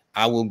 I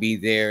will be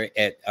there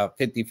at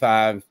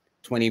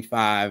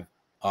 5525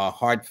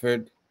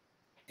 Hartford.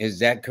 Is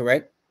that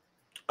correct?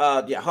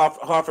 Yeah,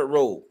 Hartford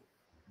Road.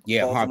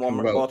 Yeah, Hartford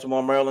Road.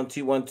 Baltimore, Maryland,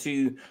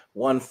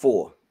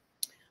 21214.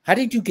 How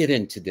did you get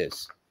into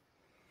this?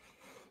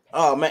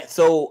 Oh man,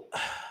 so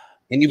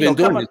and you've been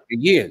doing this for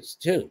years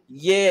too.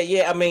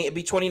 Yeah. I mean, it'd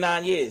be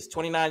 29 years.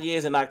 29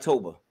 years in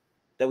October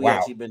that we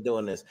actually been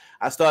doing this.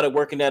 I started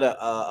working at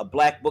a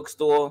black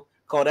bookstore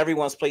called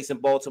Everyone's Place in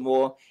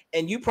Baltimore,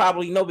 and you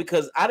probably know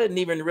because I didn't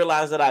even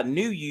realize that I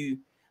knew you.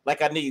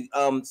 Like I knew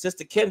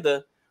Sister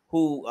Kenda,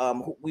 who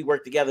we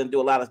work together and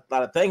do a lot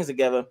of things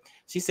together.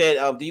 She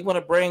said, "Do you want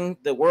to bring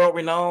the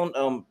world-renowned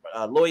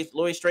Lloyd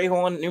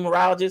Strayhorn,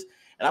 numerologist?"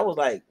 And I was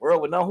like,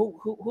 "World-renowned?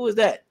 Who is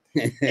that?"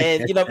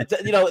 And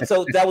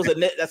so that was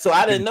so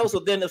I didn't know. So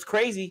then it was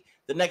crazy.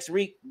 The next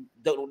week,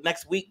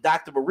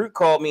 Dr. Baruch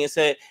called me and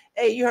said,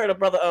 "Hey, you heard of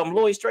brother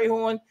Lloyd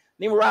Strayhorn,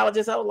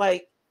 numerologist?" I was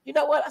like, "You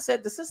know what?" I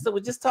said, "The sister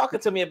was just talking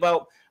to me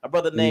about a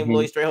brother named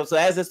Lloyd Strayhorn." So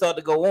as it started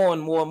to go on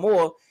more and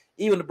more,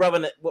 even the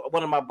brother,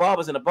 one of my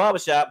barbers in the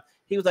barbershop,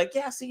 he was like,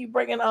 "Yeah, I see you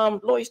bringing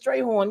Lloyd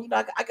Strayhorn.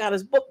 I got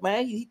his book,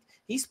 man.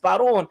 He's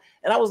spot on."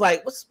 And I was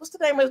like, "What's the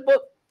name of his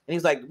book?" And he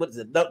was like, "What is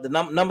it? The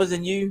Numbers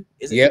in You?"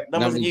 Is it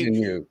Numbers in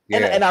You?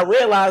 Yeah. And I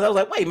realized, I was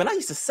like, "Wait, man, I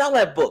used to sell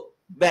that book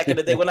back in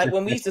the day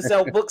when we used to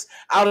sell books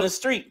out on the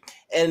street."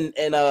 And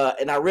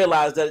I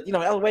realized that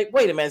I was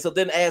wait a minute. So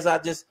then as I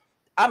just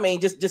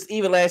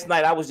even last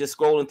night I was just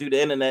scrolling through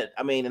the internet.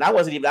 I mean, and I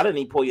didn't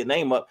even pull your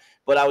name up,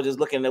 but I was just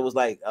looking. It was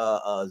like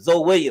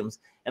Zoe Williams,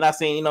 and I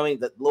seen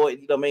the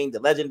Lloyd, the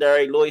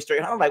legendary Lloyd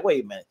Strayhorn. I'm like,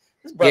 wait a minute.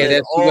 This brother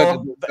is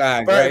all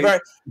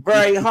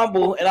very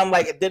humble, and I'm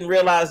like, I didn't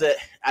realize that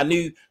I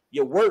knew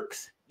your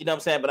works, you know what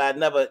I'm saying, but I'd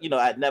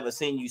never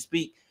seen you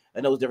speak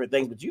and those different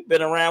things. But you've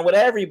been around with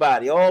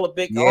everybody, all the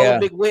big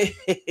wigs.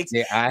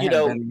 Yeah, I have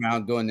been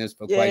around doing this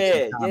for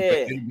quite some time.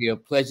 But it'll be a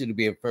pleasure to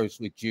be a first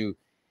with you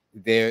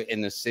there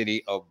in the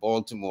city of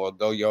Baltimore.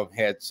 Though y'all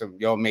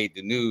made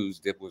the news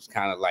that was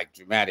kind of like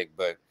dramatic,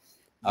 but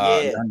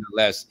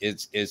nonetheless,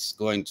 it's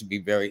going to be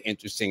very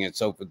interesting. And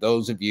so for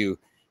those of you,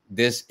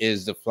 this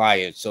is the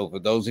flyer. So for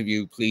those of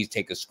you, please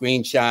take a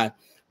screenshot,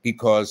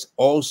 because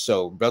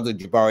also Brother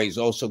Jabari is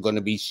also going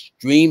to be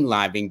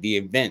streamlining the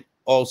event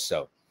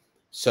also.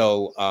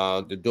 So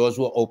the doors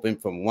will open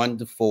from 1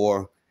 to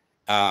 4.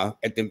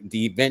 At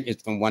the event is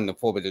from 1 to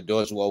 4, but the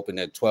doors will open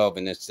at 12,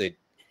 and it's the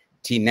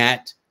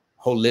TNAT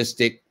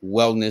Holistic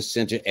Wellness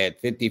Center at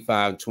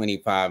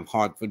 5525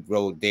 Hartford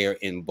Road there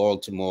in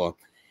Baltimore.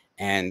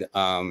 And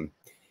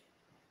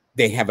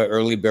they have an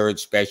early bird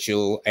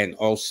special and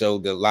also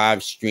the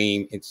live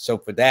stream. And so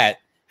for that,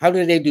 how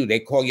do? They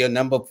call your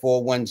number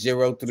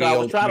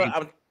 410-303. So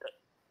I'm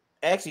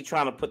actually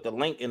trying to put the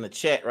link in the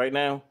chat right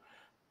now.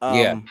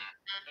 I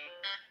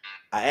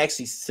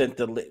actually sent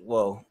the link.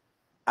 Well,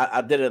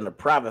 I did it in the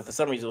private. For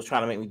some reason, it was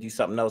trying to make me do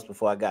something else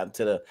before I got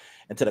into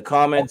the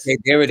comments. Okay,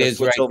 there it is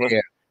right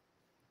there.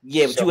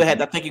 Yeah,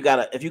 but I think you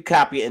gotta, if you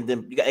copy it and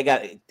then you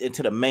got it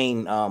into the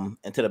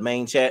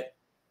main chat.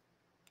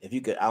 If you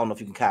could, I don't know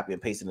if you can copy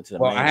and paste it into the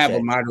main chat. Well, I have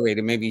a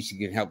moderator. Maybe she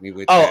can help me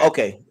with that. Oh,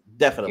 okay.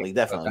 Definitely.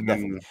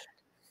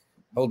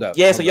 Hold up.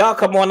 Yeah, so y'all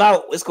come on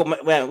out. It's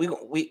gonna, man, we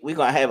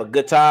gonna have a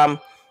good time.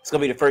 It's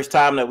gonna be the first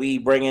time that we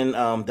bring in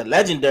the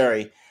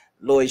legendary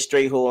Lloyd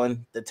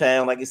Strayhorn to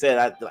town. Like I said,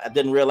 I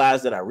didn't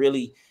realize that I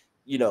really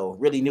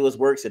knew his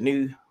works and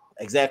knew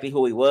exactly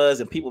who he was,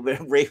 and people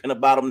been raving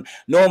about him.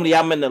 Normally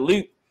I'm in the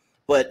loop,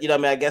 but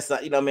I guess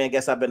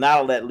I've been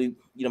out of that loop,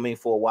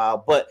 for a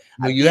while. But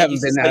you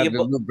haven't been out of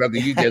the loop, brother.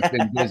 You just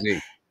been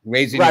busy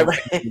raising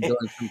doing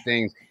some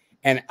things.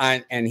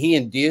 And he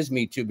endears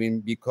me to him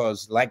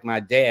because, like my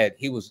dad,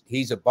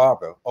 he's a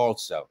barber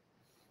also.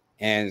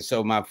 And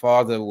so my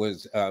father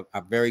was a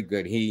very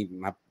good,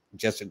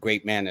 just a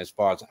great man as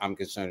far as I'm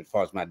concerned, as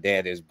far as my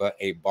dad is, but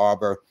a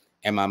barber,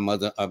 and my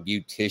mother a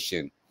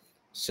beautician.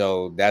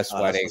 So that's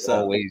why they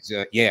always,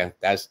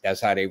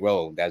 that's how they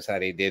roll. That's how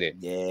they did it.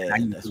 Yeah, I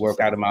used to work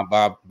out of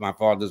my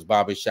father's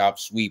barber shop,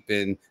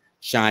 sweeping,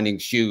 shining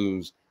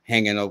shoes,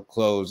 hanging up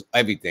clothes,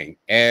 everything.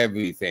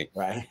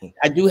 Right.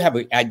 I do have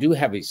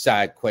a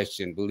side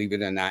question, believe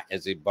it or not,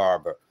 as a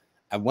barber.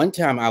 At one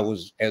time, I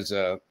was as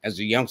a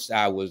youngster,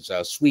 I was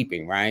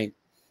sweeping, right?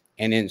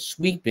 And in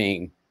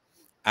sweeping,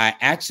 I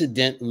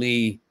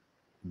accidentally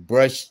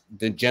brushed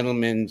the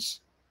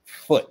gentleman's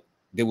foot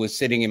that was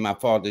sitting in my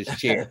father's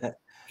chair.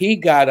 He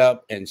got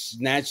up and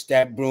snatched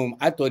that broom.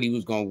 I thought he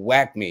was going to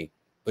whack me,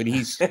 but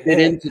he spit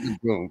into the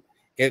broom.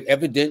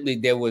 Evidently,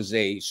 there was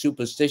a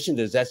superstition.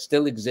 Does that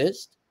still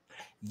exist?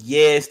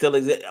 Yeah, it still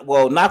exists.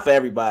 Well, not for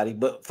everybody,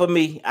 but for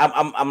me,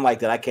 I'm like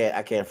that. I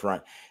can't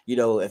front.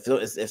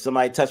 If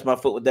somebody touched my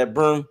foot with that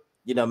broom,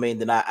 you know what I mean,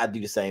 then I do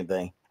the same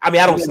thing. I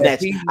mean, I don't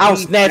snatch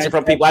it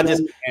from people. I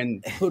just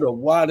and put a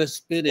water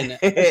spit in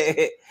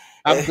it.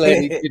 I'm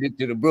glad he did it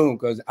to the broom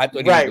because I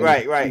thought he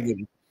was right.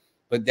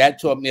 But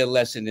that taught me a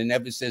lesson, and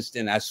ever since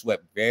then, I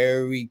swept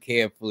very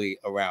carefully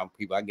around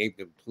people. I gave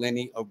them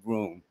plenty of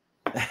room.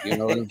 You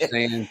know what I'm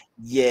saying?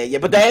 Yeah.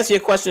 But to answer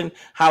your question,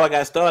 how I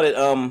got started,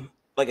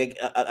 like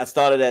I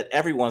started at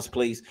Everyone's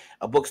Place,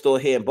 a bookstore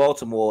here in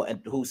Baltimore, and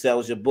who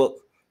sells your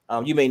book.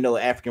 You may know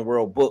African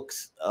World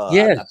Books.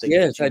 Yes, I think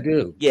yes, I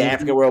do. Yeah,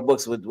 African World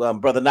Books with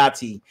Brother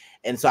Nati,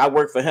 and so I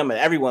worked for him at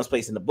Everyone's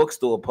Place in the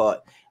bookstore part.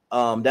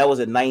 That was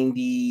in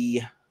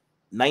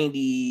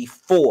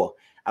 94.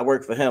 I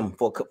worked for him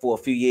for a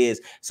few years.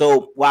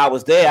 So while I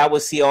was there, I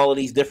would see all of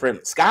these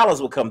different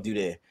scholars would come through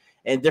there,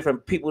 and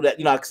different people that,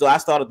 you know. So I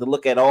started to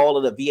look at all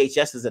of the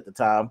VHSs at the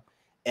time,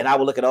 and I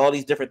would look at all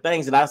these different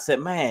things, and I said,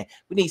 man,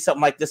 we need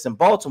something like this in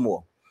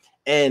Baltimore.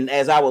 And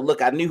as I would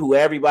look, I knew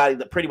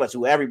pretty much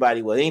who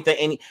everybody was.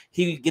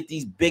 He would get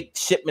these big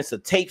shipments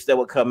of tapes that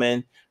would come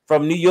in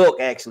from New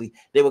York. Actually,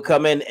 they would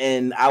come in,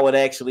 and I would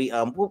actually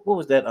what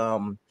was that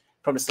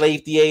from the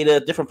Slave Theater,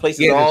 different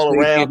places all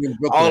around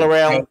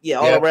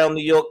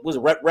New York. Was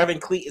it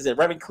Reverend Cleet? Is it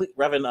Reverend Cleet?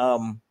 Reverend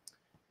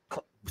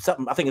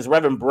something? I think it's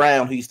Reverend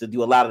Brown who used to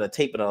do a lot of the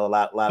taping and a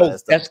lot of that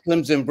stuff. That's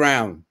Clemson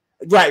Brown.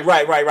 Right.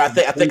 I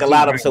think a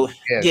lot of them. So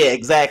yeah,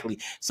 exactly.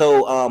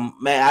 So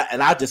man,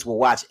 I just will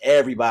watch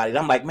everybody. And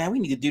I'm like, man, we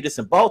need to do this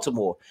in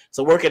Baltimore.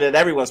 So working at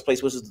Everyone's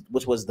Place,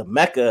 which was the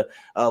mecca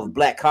of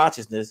Black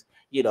consciousness.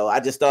 You know, I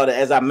just started,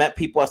 as I met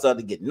people, I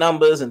started to get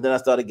numbers, and then I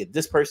started to get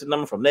this person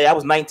number. From there, I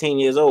was 19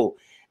 years old.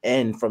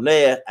 And from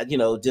there, you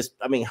know,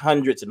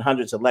 hundreds and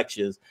hundreds of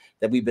lectures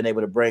that we've been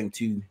able to bring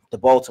to the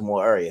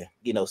Baltimore area.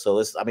 You know, so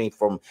it's,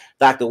 from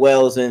Dr.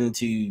 Wells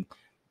to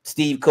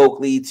Steve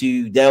Coakley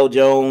to Del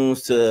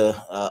Jones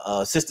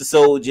to Sister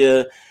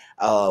Soldier,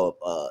 and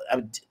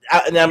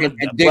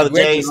Brother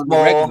James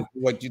Small,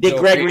 Dick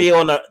Gregory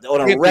on a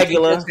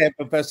regular. Just had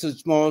Professor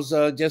Smalls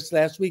just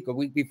last week or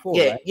week before.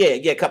 Yeah, right?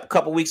 yeah.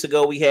 Couple weeks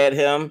ago we had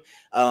him.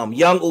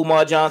 Young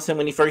Umar Johnson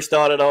when he first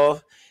started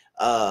off.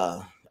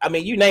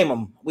 You name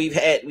them. We've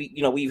had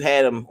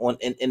him on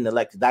in the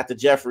lecture. Dr.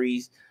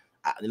 Jeffries.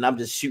 And I'm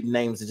just shooting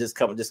names to just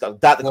come.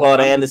 Dr. Claude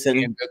Anderson.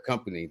 The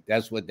company.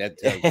 That's what that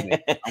tells me.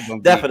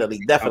 Definitely.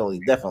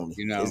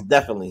 You know, it's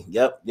definitely.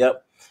 Yep.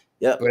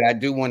 But I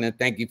do want to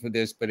thank you for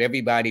this. But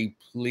everybody,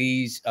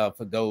 please,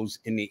 for those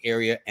in the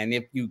area, and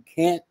if you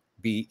can't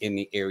be in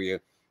the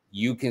area,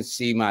 you can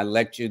see my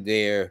lecture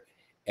there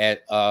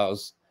at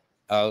Solvivaz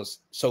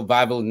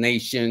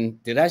Nation.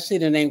 Did I say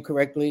the name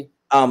correctly?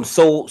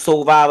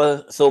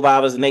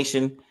 Solvivaz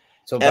Nation.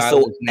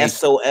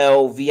 SOLVIVAZ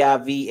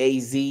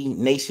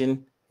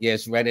Nation.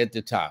 Yes, right at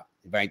the top,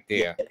 right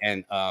there. Yeah.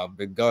 And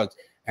regards,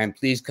 and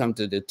please come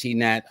to the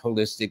TNAT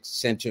Holistic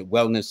Center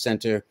Wellness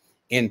Center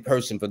in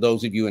person for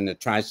those of you in the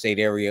tri-state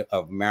area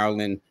of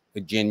Maryland,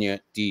 Virginia,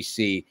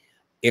 DC.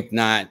 If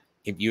not,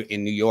 if you're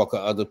in New York or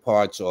other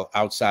parts or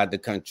outside the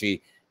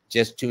country,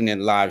 just tune in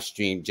live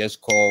stream.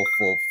 Just call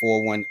for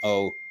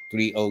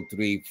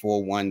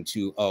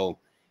 410-303-4120.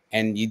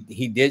 And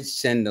he did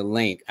send the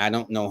link. I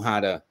don't know how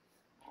to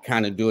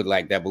kind of do it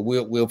like that, but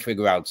we'll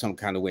figure out some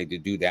kind of way to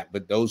do that.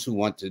 But those who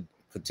want to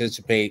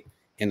participate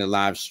in the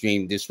live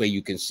stream, this way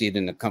you can see it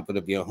in the comfort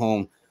of your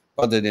home.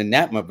 Other than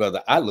that, my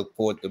brother, I look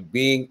forward to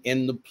being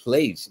in the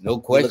place. No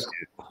question.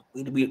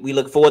 We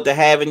look forward to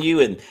having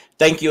you, and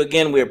thank you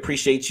again. We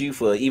appreciate you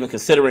for even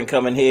considering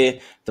coming here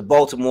to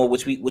Baltimore,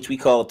 which we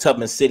call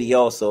Tubman City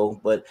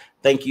also. But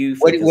thank you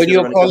for what do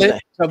you call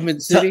it? Tubman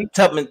City?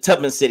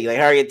 Tubman City, like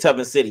Harriet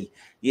Tubman City.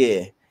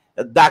 Yeah.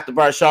 Dr.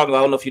 Barshango,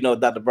 I don't know if you know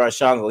Dr.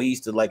 Barshango. He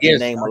used to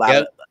rename a lot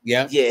of he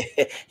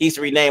used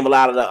to rename a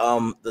lot of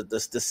the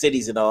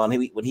cities and all.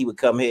 And when he would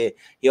come here,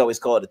 he always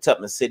called it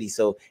Tubman City.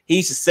 So he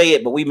used to say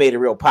it, but we made it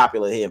real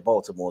popular here in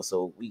Baltimore.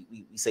 So we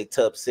say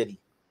Tub City.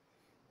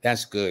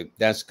 That's good.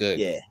 That's good.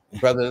 Yeah.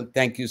 Brother,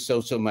 thank you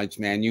so much,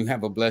 man. You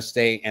have a blessed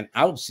day, and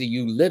I'll see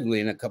you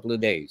literally in a couple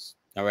of days.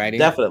 All righty?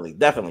 Definitely.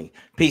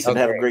 Peace and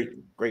have a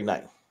great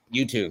night.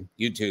 You too.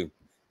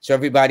 So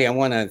everybody, I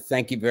want to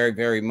thank you very,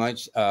 very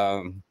much.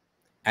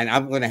 And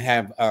I'm going to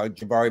have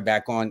Jabari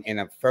back on in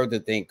a further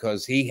thing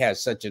because he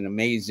has such an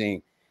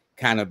amazing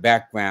kind of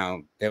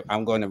background that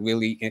I'm going to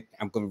really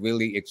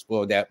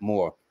explore that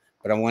more.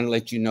 But I want to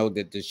let you know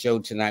that the show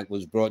tonight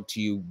was brought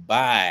to you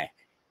by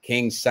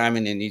King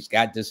Simon, and he's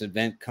got this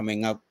event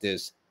coming up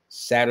this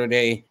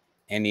Saturday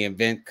and the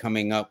event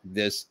coming up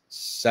this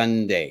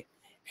Sunday.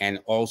 And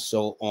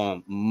also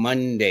on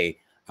Monday,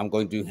 I'm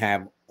going to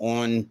have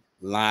on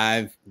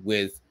live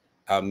with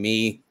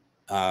me,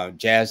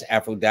 Jazz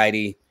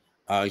Aphrodite.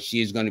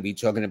 She is going to be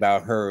talking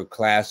about her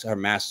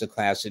master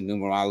class in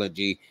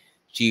numerology.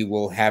 She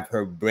will have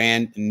her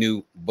brand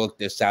new book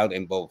that's out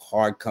in both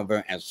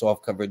hardcover and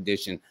softcover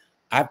edition.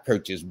 I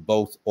purchased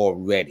both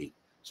already,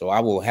 so I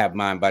will have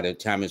mine by the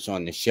time it's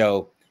on the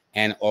show.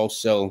 And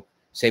also,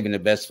 saving the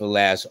best for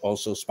last,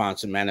 also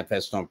sponsor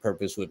Manifest on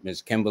Purpose with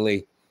Miss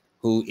Kimberly,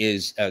 who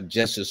is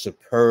just a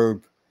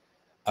superb.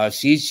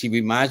 She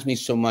reminds me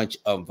so much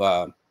of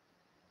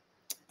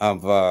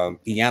of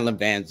Iyanla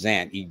Van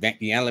Zant.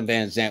 Iyanla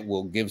Van Zant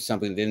will give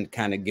something, then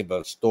kind of give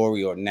a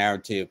story or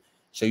narrative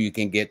so you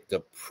can get the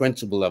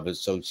principle of it.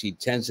 So she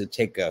tends to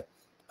take a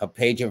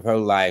page of her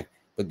life,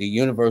 but the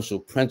universal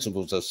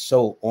principles are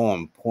so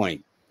on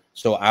point.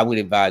 So I would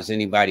advise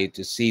anybody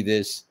to see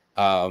this.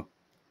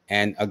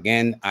 And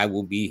again, I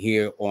will be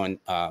here on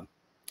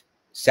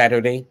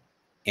Saturday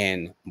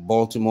in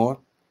Baltimore,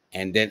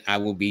 and then I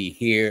will be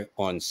here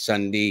on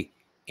Sunday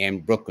in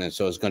Brooklyn.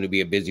 So it's going to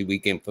be a busy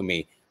weekend for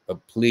me.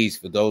 But please,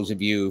 for those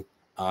of you,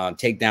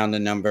 take down the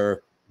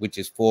number, which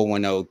is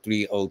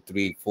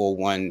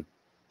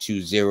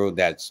 410-303-4120.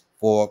 That's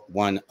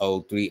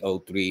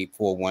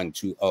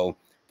 410-303-4120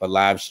 for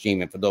live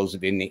stream. And for those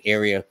of you in the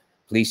area,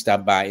 please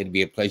stop by. It'll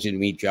be a pleasure to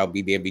meet you. I'll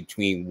be there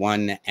between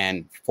 1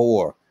 and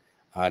 4.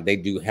 They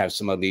do have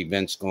some other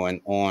events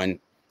going on.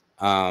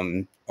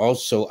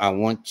 Also, I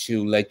want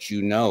to let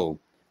you know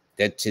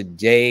that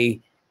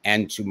today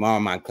and tomorrow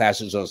my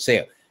classes are on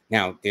sale.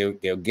 Now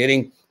they're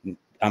getting.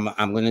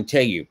 I'm going to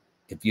tell you,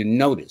 if you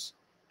notice,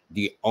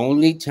 the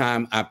only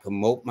time I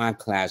promote my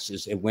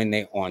classes is when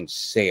they're on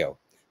sale.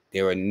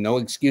 There are no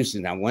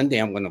excuses. Now, one day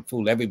I'm going to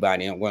fool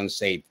everybody. I'm going to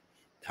say,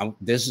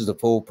 this is the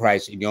full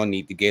price and you don't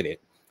need to get it.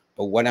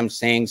 But what I'm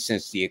saying,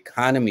 since the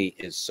economy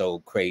is so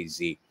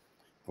crazy,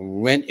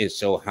 rent is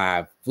so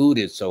high, food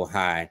is so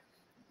high,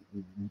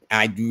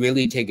 I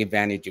really take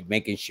advantage of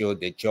making sure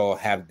that y'all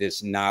have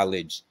this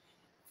knowledge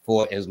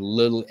for as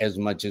little as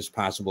much as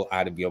possible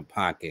out of your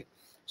pocket.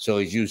 So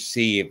as you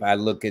see, if I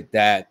look at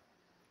that,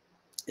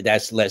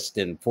 that's less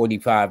than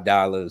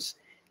 $45,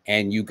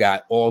 and you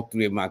got all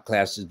 3 of my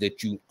classes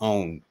that you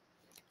own.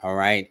 All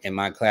right. And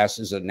my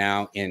classes are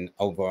now in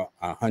over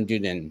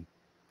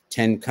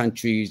 110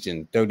 countries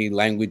and 30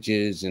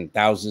 languages and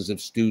thousands of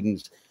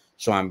students.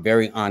 So I'm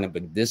very honored,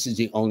 but this is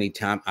the only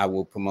time I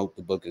will promote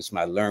the book. It's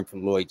my Learn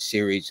from Lloyd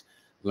series.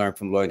 Learn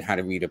from Lloyd how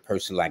to read a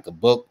person like a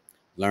book.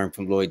 Learn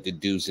from Lloyd the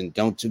do's and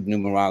don'ts of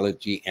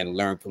numerology, and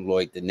learn from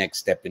Lloyd the next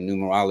step in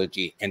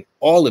numerology. And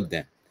all of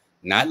them,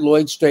 not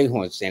Lloyd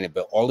Strayhorn standard,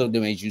 but all of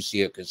them, as you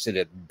see, are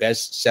considered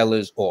best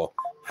sellers or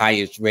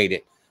highest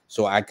rated.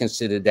 So I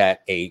consider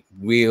that a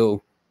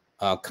real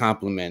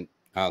compliment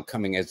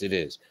coming as it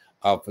is.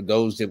 For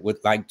those that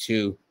would like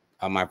to,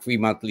 my free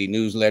monthly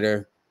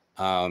newsletter,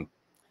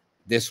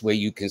 this way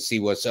you can see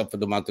what's up for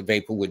the month of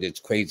April with its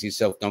crazy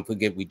self. Don't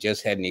forget, we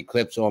just had an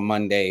eclipse on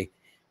Monday.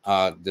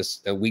 A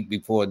week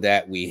before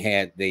that, we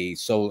had the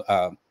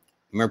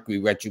Mercury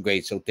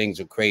retrograde, so things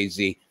are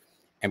crazy.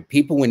 And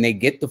people, when they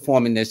get the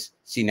form in this,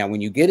 see, now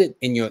when you get it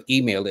in your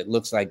email, it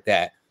looks like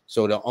that.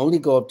 So they'll only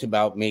go up to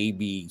about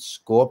maybe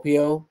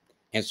Scorpio.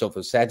 And so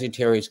for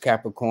Sagittarius,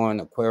 Capricorn,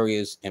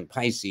 Aquarius, and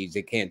Pisces,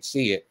 they can't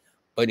see it.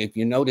 But if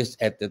you notice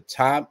at the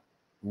top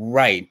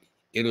right,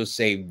 it'll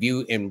say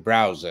view in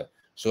browser.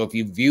 So if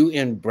you view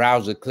in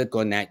browser, click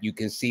on that, you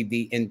can see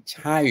the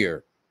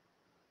entire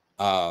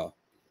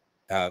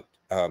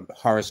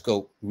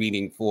horoscope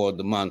reading for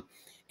the month.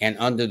 And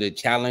under the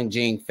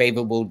challenging,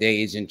 favorable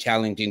days and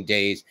challenging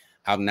days,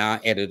 I've now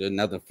added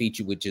another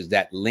feature, which is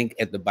that link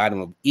at the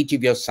bottom of each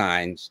of your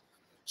signs.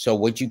 So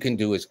what you can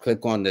do is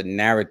click on the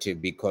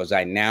narrative, because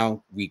I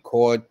now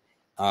record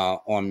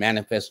on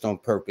Manifest on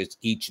Purpose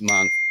each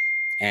month.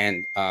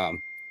 And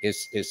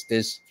it's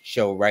this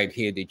show right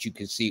here that you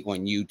can see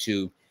on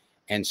YouTube.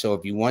 And so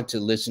if you want to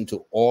listen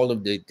to all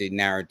of the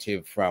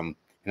narrative from,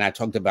 and I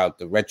talked about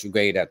the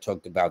retrograde, I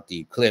talked about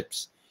the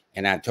eclipse,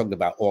 and I talked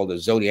about all the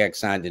zodiac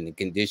signs and the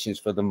conditions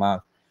for the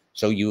month.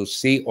 So you'll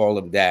see all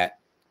of that.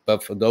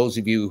 But for those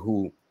of you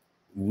who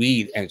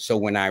read, and so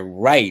when I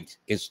write,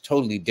 it's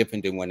totally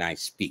different than when I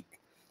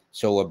speak.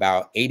 So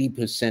about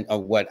 80%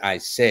 of what I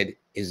said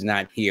is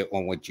not here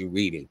on what you're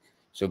reading.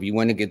 So if you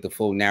want to get the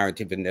full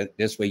narrative, and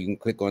this way you can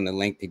click on the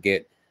link to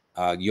get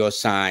your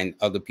sign,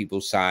 other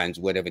people's signs,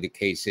 whatever the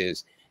case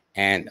is.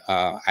 And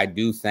I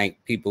do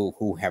thank people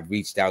who have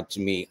reached out to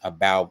me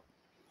about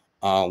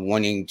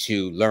wanting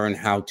to learn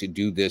how to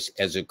do this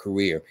as a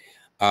career.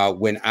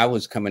 When I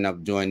was coming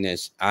up doing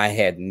this, I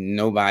had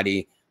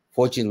nobody.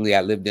 Fortunately,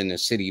 I lived in the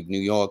city of New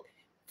York.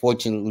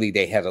 Fortunately,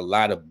 they had a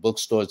lot of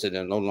bookstores that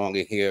are no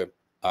longer here.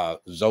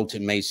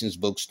 Zoltan Mason's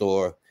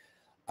bookstore,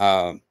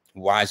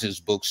 Wiser's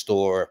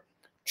bookstore,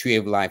 Tree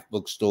of Life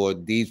bookstore.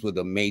 These were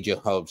the major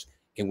hubs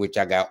in which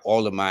I got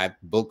all of my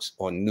books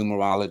on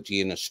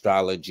numerology and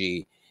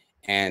astrology.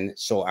 And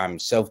so I'm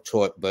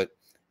self-taught, but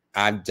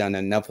I've done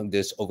enough of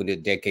this over the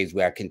decades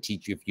where I can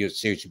teach you if you're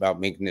serious about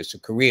making this a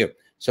career.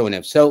 So, and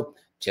if so,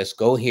 just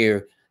go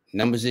here,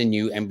 Numbers in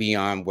You and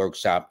Beyond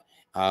workshop,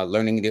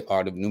 learning the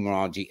art of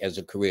numerology as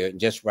a career.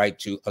 Just write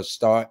to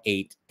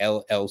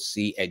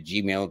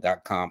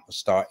astar8llc@gmail.com,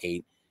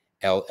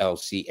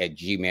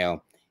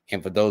 astar8llc@gmail.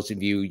 And for those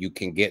of you, you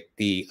can get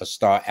the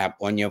Astar app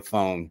on your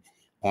phone,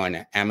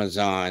 on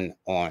Amazon,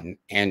 on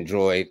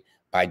Android,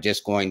 by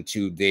just going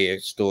to their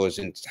stores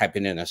and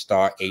typing in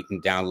Astar8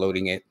 and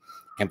downloading it.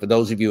 And for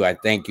those of you, I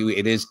thank you.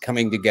 It is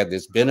coming together.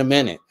 It's been a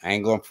minute. I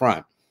ain't going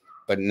front.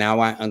 But now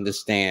I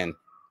understand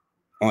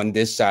on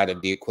this side of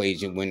the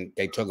equation when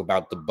they talk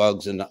about the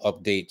bugs and the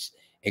updates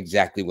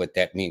exactly what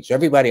that means. So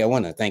everybody, I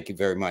want to thank you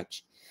very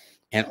much.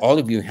 And all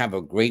of you have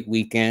a great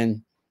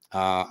weekend.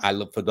 I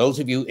look for those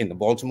of you in the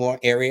Baltimore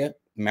area,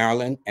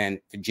 Maryland and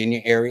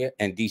Virginia area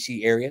and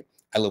DC area.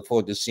 I look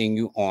forward to seeing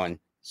you on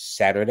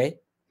Saturday.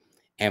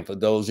 And for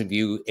those of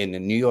you in the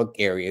New York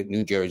area,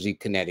 New Jersey,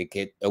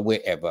 Connecticut, or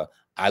wherever,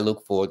 I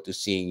look forward to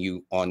seeing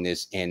you on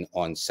this end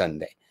on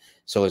Sunday.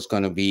 So it's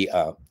going to be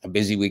a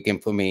busy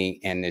weekend for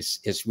me, and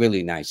it's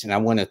really nice. And I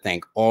want to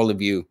thank all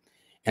of you.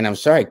 And I'm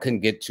sorry I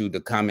couldn't get to the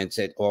comments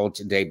at all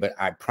today, but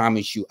I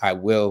promise you I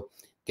will.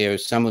 There are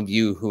some of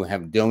you who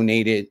have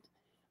donated.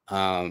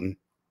 I've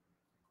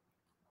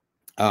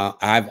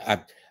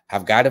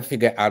got to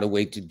figure out a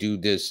way to do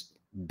this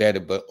better,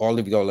 but all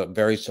of y'all are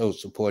very so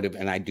supportive,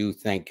 and I do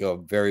thank y'all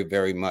very,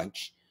 very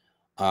much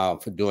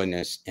for doing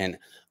this. And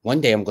one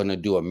day I'm going to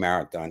do a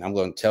marathon. I'm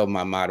going to tell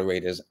my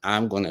moderators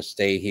I'm going to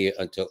stay here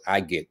until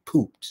I get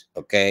pooped,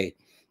 okay?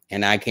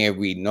 And I can't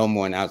read no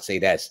more, and I'll say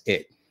that's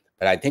it.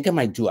 But I think I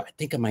might do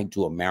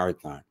a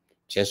marathon.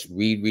 Just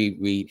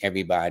read,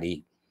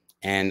 everybody,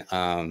 and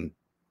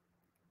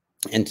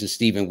to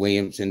Stephen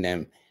Williams and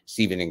them,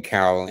 Stephen and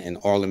Carol and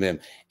all of them.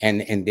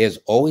 And there's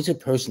always a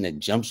person that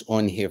jumps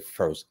on here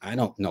first. I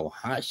don't know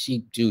how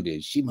she do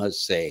this. She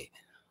must say,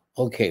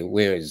 okay,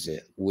 where is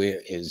it? Where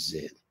is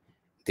it?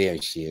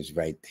 There she is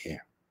right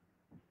there.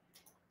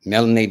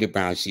 Melanated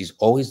Brown. She's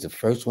always the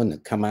first one to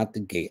come out the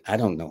gate. I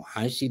don't know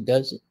how she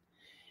does it.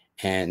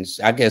 And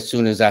I guess as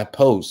soon as I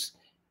post,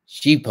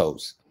 she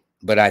posts.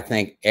 But I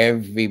thank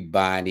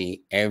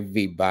everybody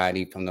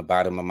from the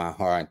bottom of my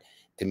heart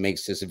that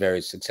makes this a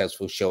very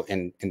successful show.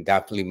 And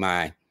definitely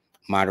my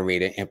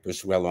moderator,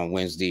 Empress Rel, on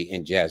Wednesday,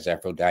 and Jazz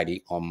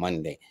Aphrodite on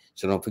Monday.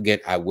 So don't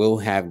forget, I will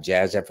have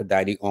Jazz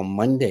Aphrodite on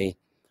Monday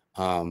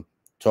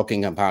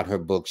talking about her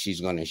book. She's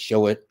going to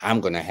show it.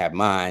 I'm going to have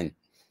mine.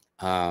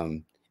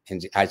 And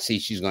I see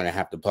she's going to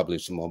have to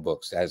publish some more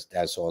books.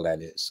 That's all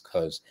that is.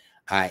 Because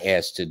I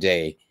asked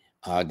today,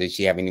 does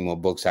she have any more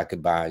books I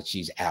could buy?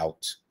 She's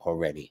out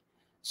already.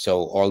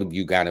 So all of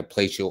you got to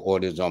place your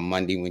orders on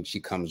Monday when she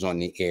comes on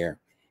the air,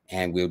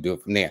 and we'll do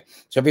it from there.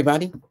 So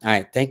everybody, all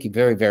right, thank you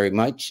very, very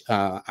much.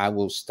 I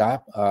will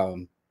stop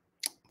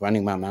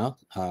running my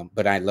mouth,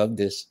 but I love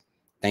this.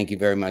 Thank you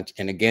very much.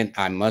 And again,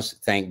 I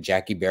must thank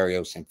Jackie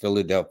Barrios in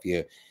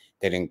Philadelphia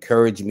that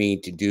encouraged me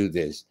to do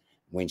this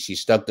when she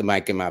stuck the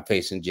mic in my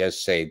face and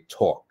just said,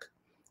 talk.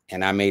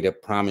 And I made a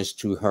promise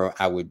to her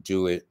I would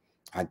do it.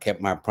 I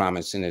kept my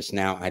promise, and it's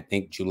now, I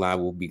think July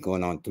will be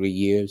going on 3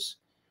 years.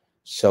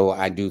 So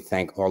I do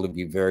thank all of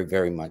you very,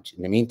 very much.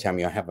 In the meantime,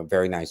 y'all have a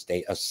very nice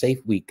day, a safe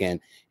weekend.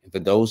 And for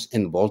those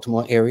in the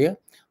Baltimore area,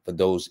 for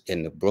those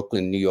in the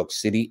Brooklyn, New York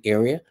City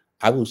area,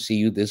 I will see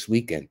you this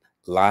weekend,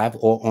 live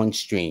or on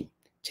stream.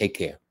 Take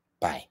care.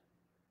 Bye.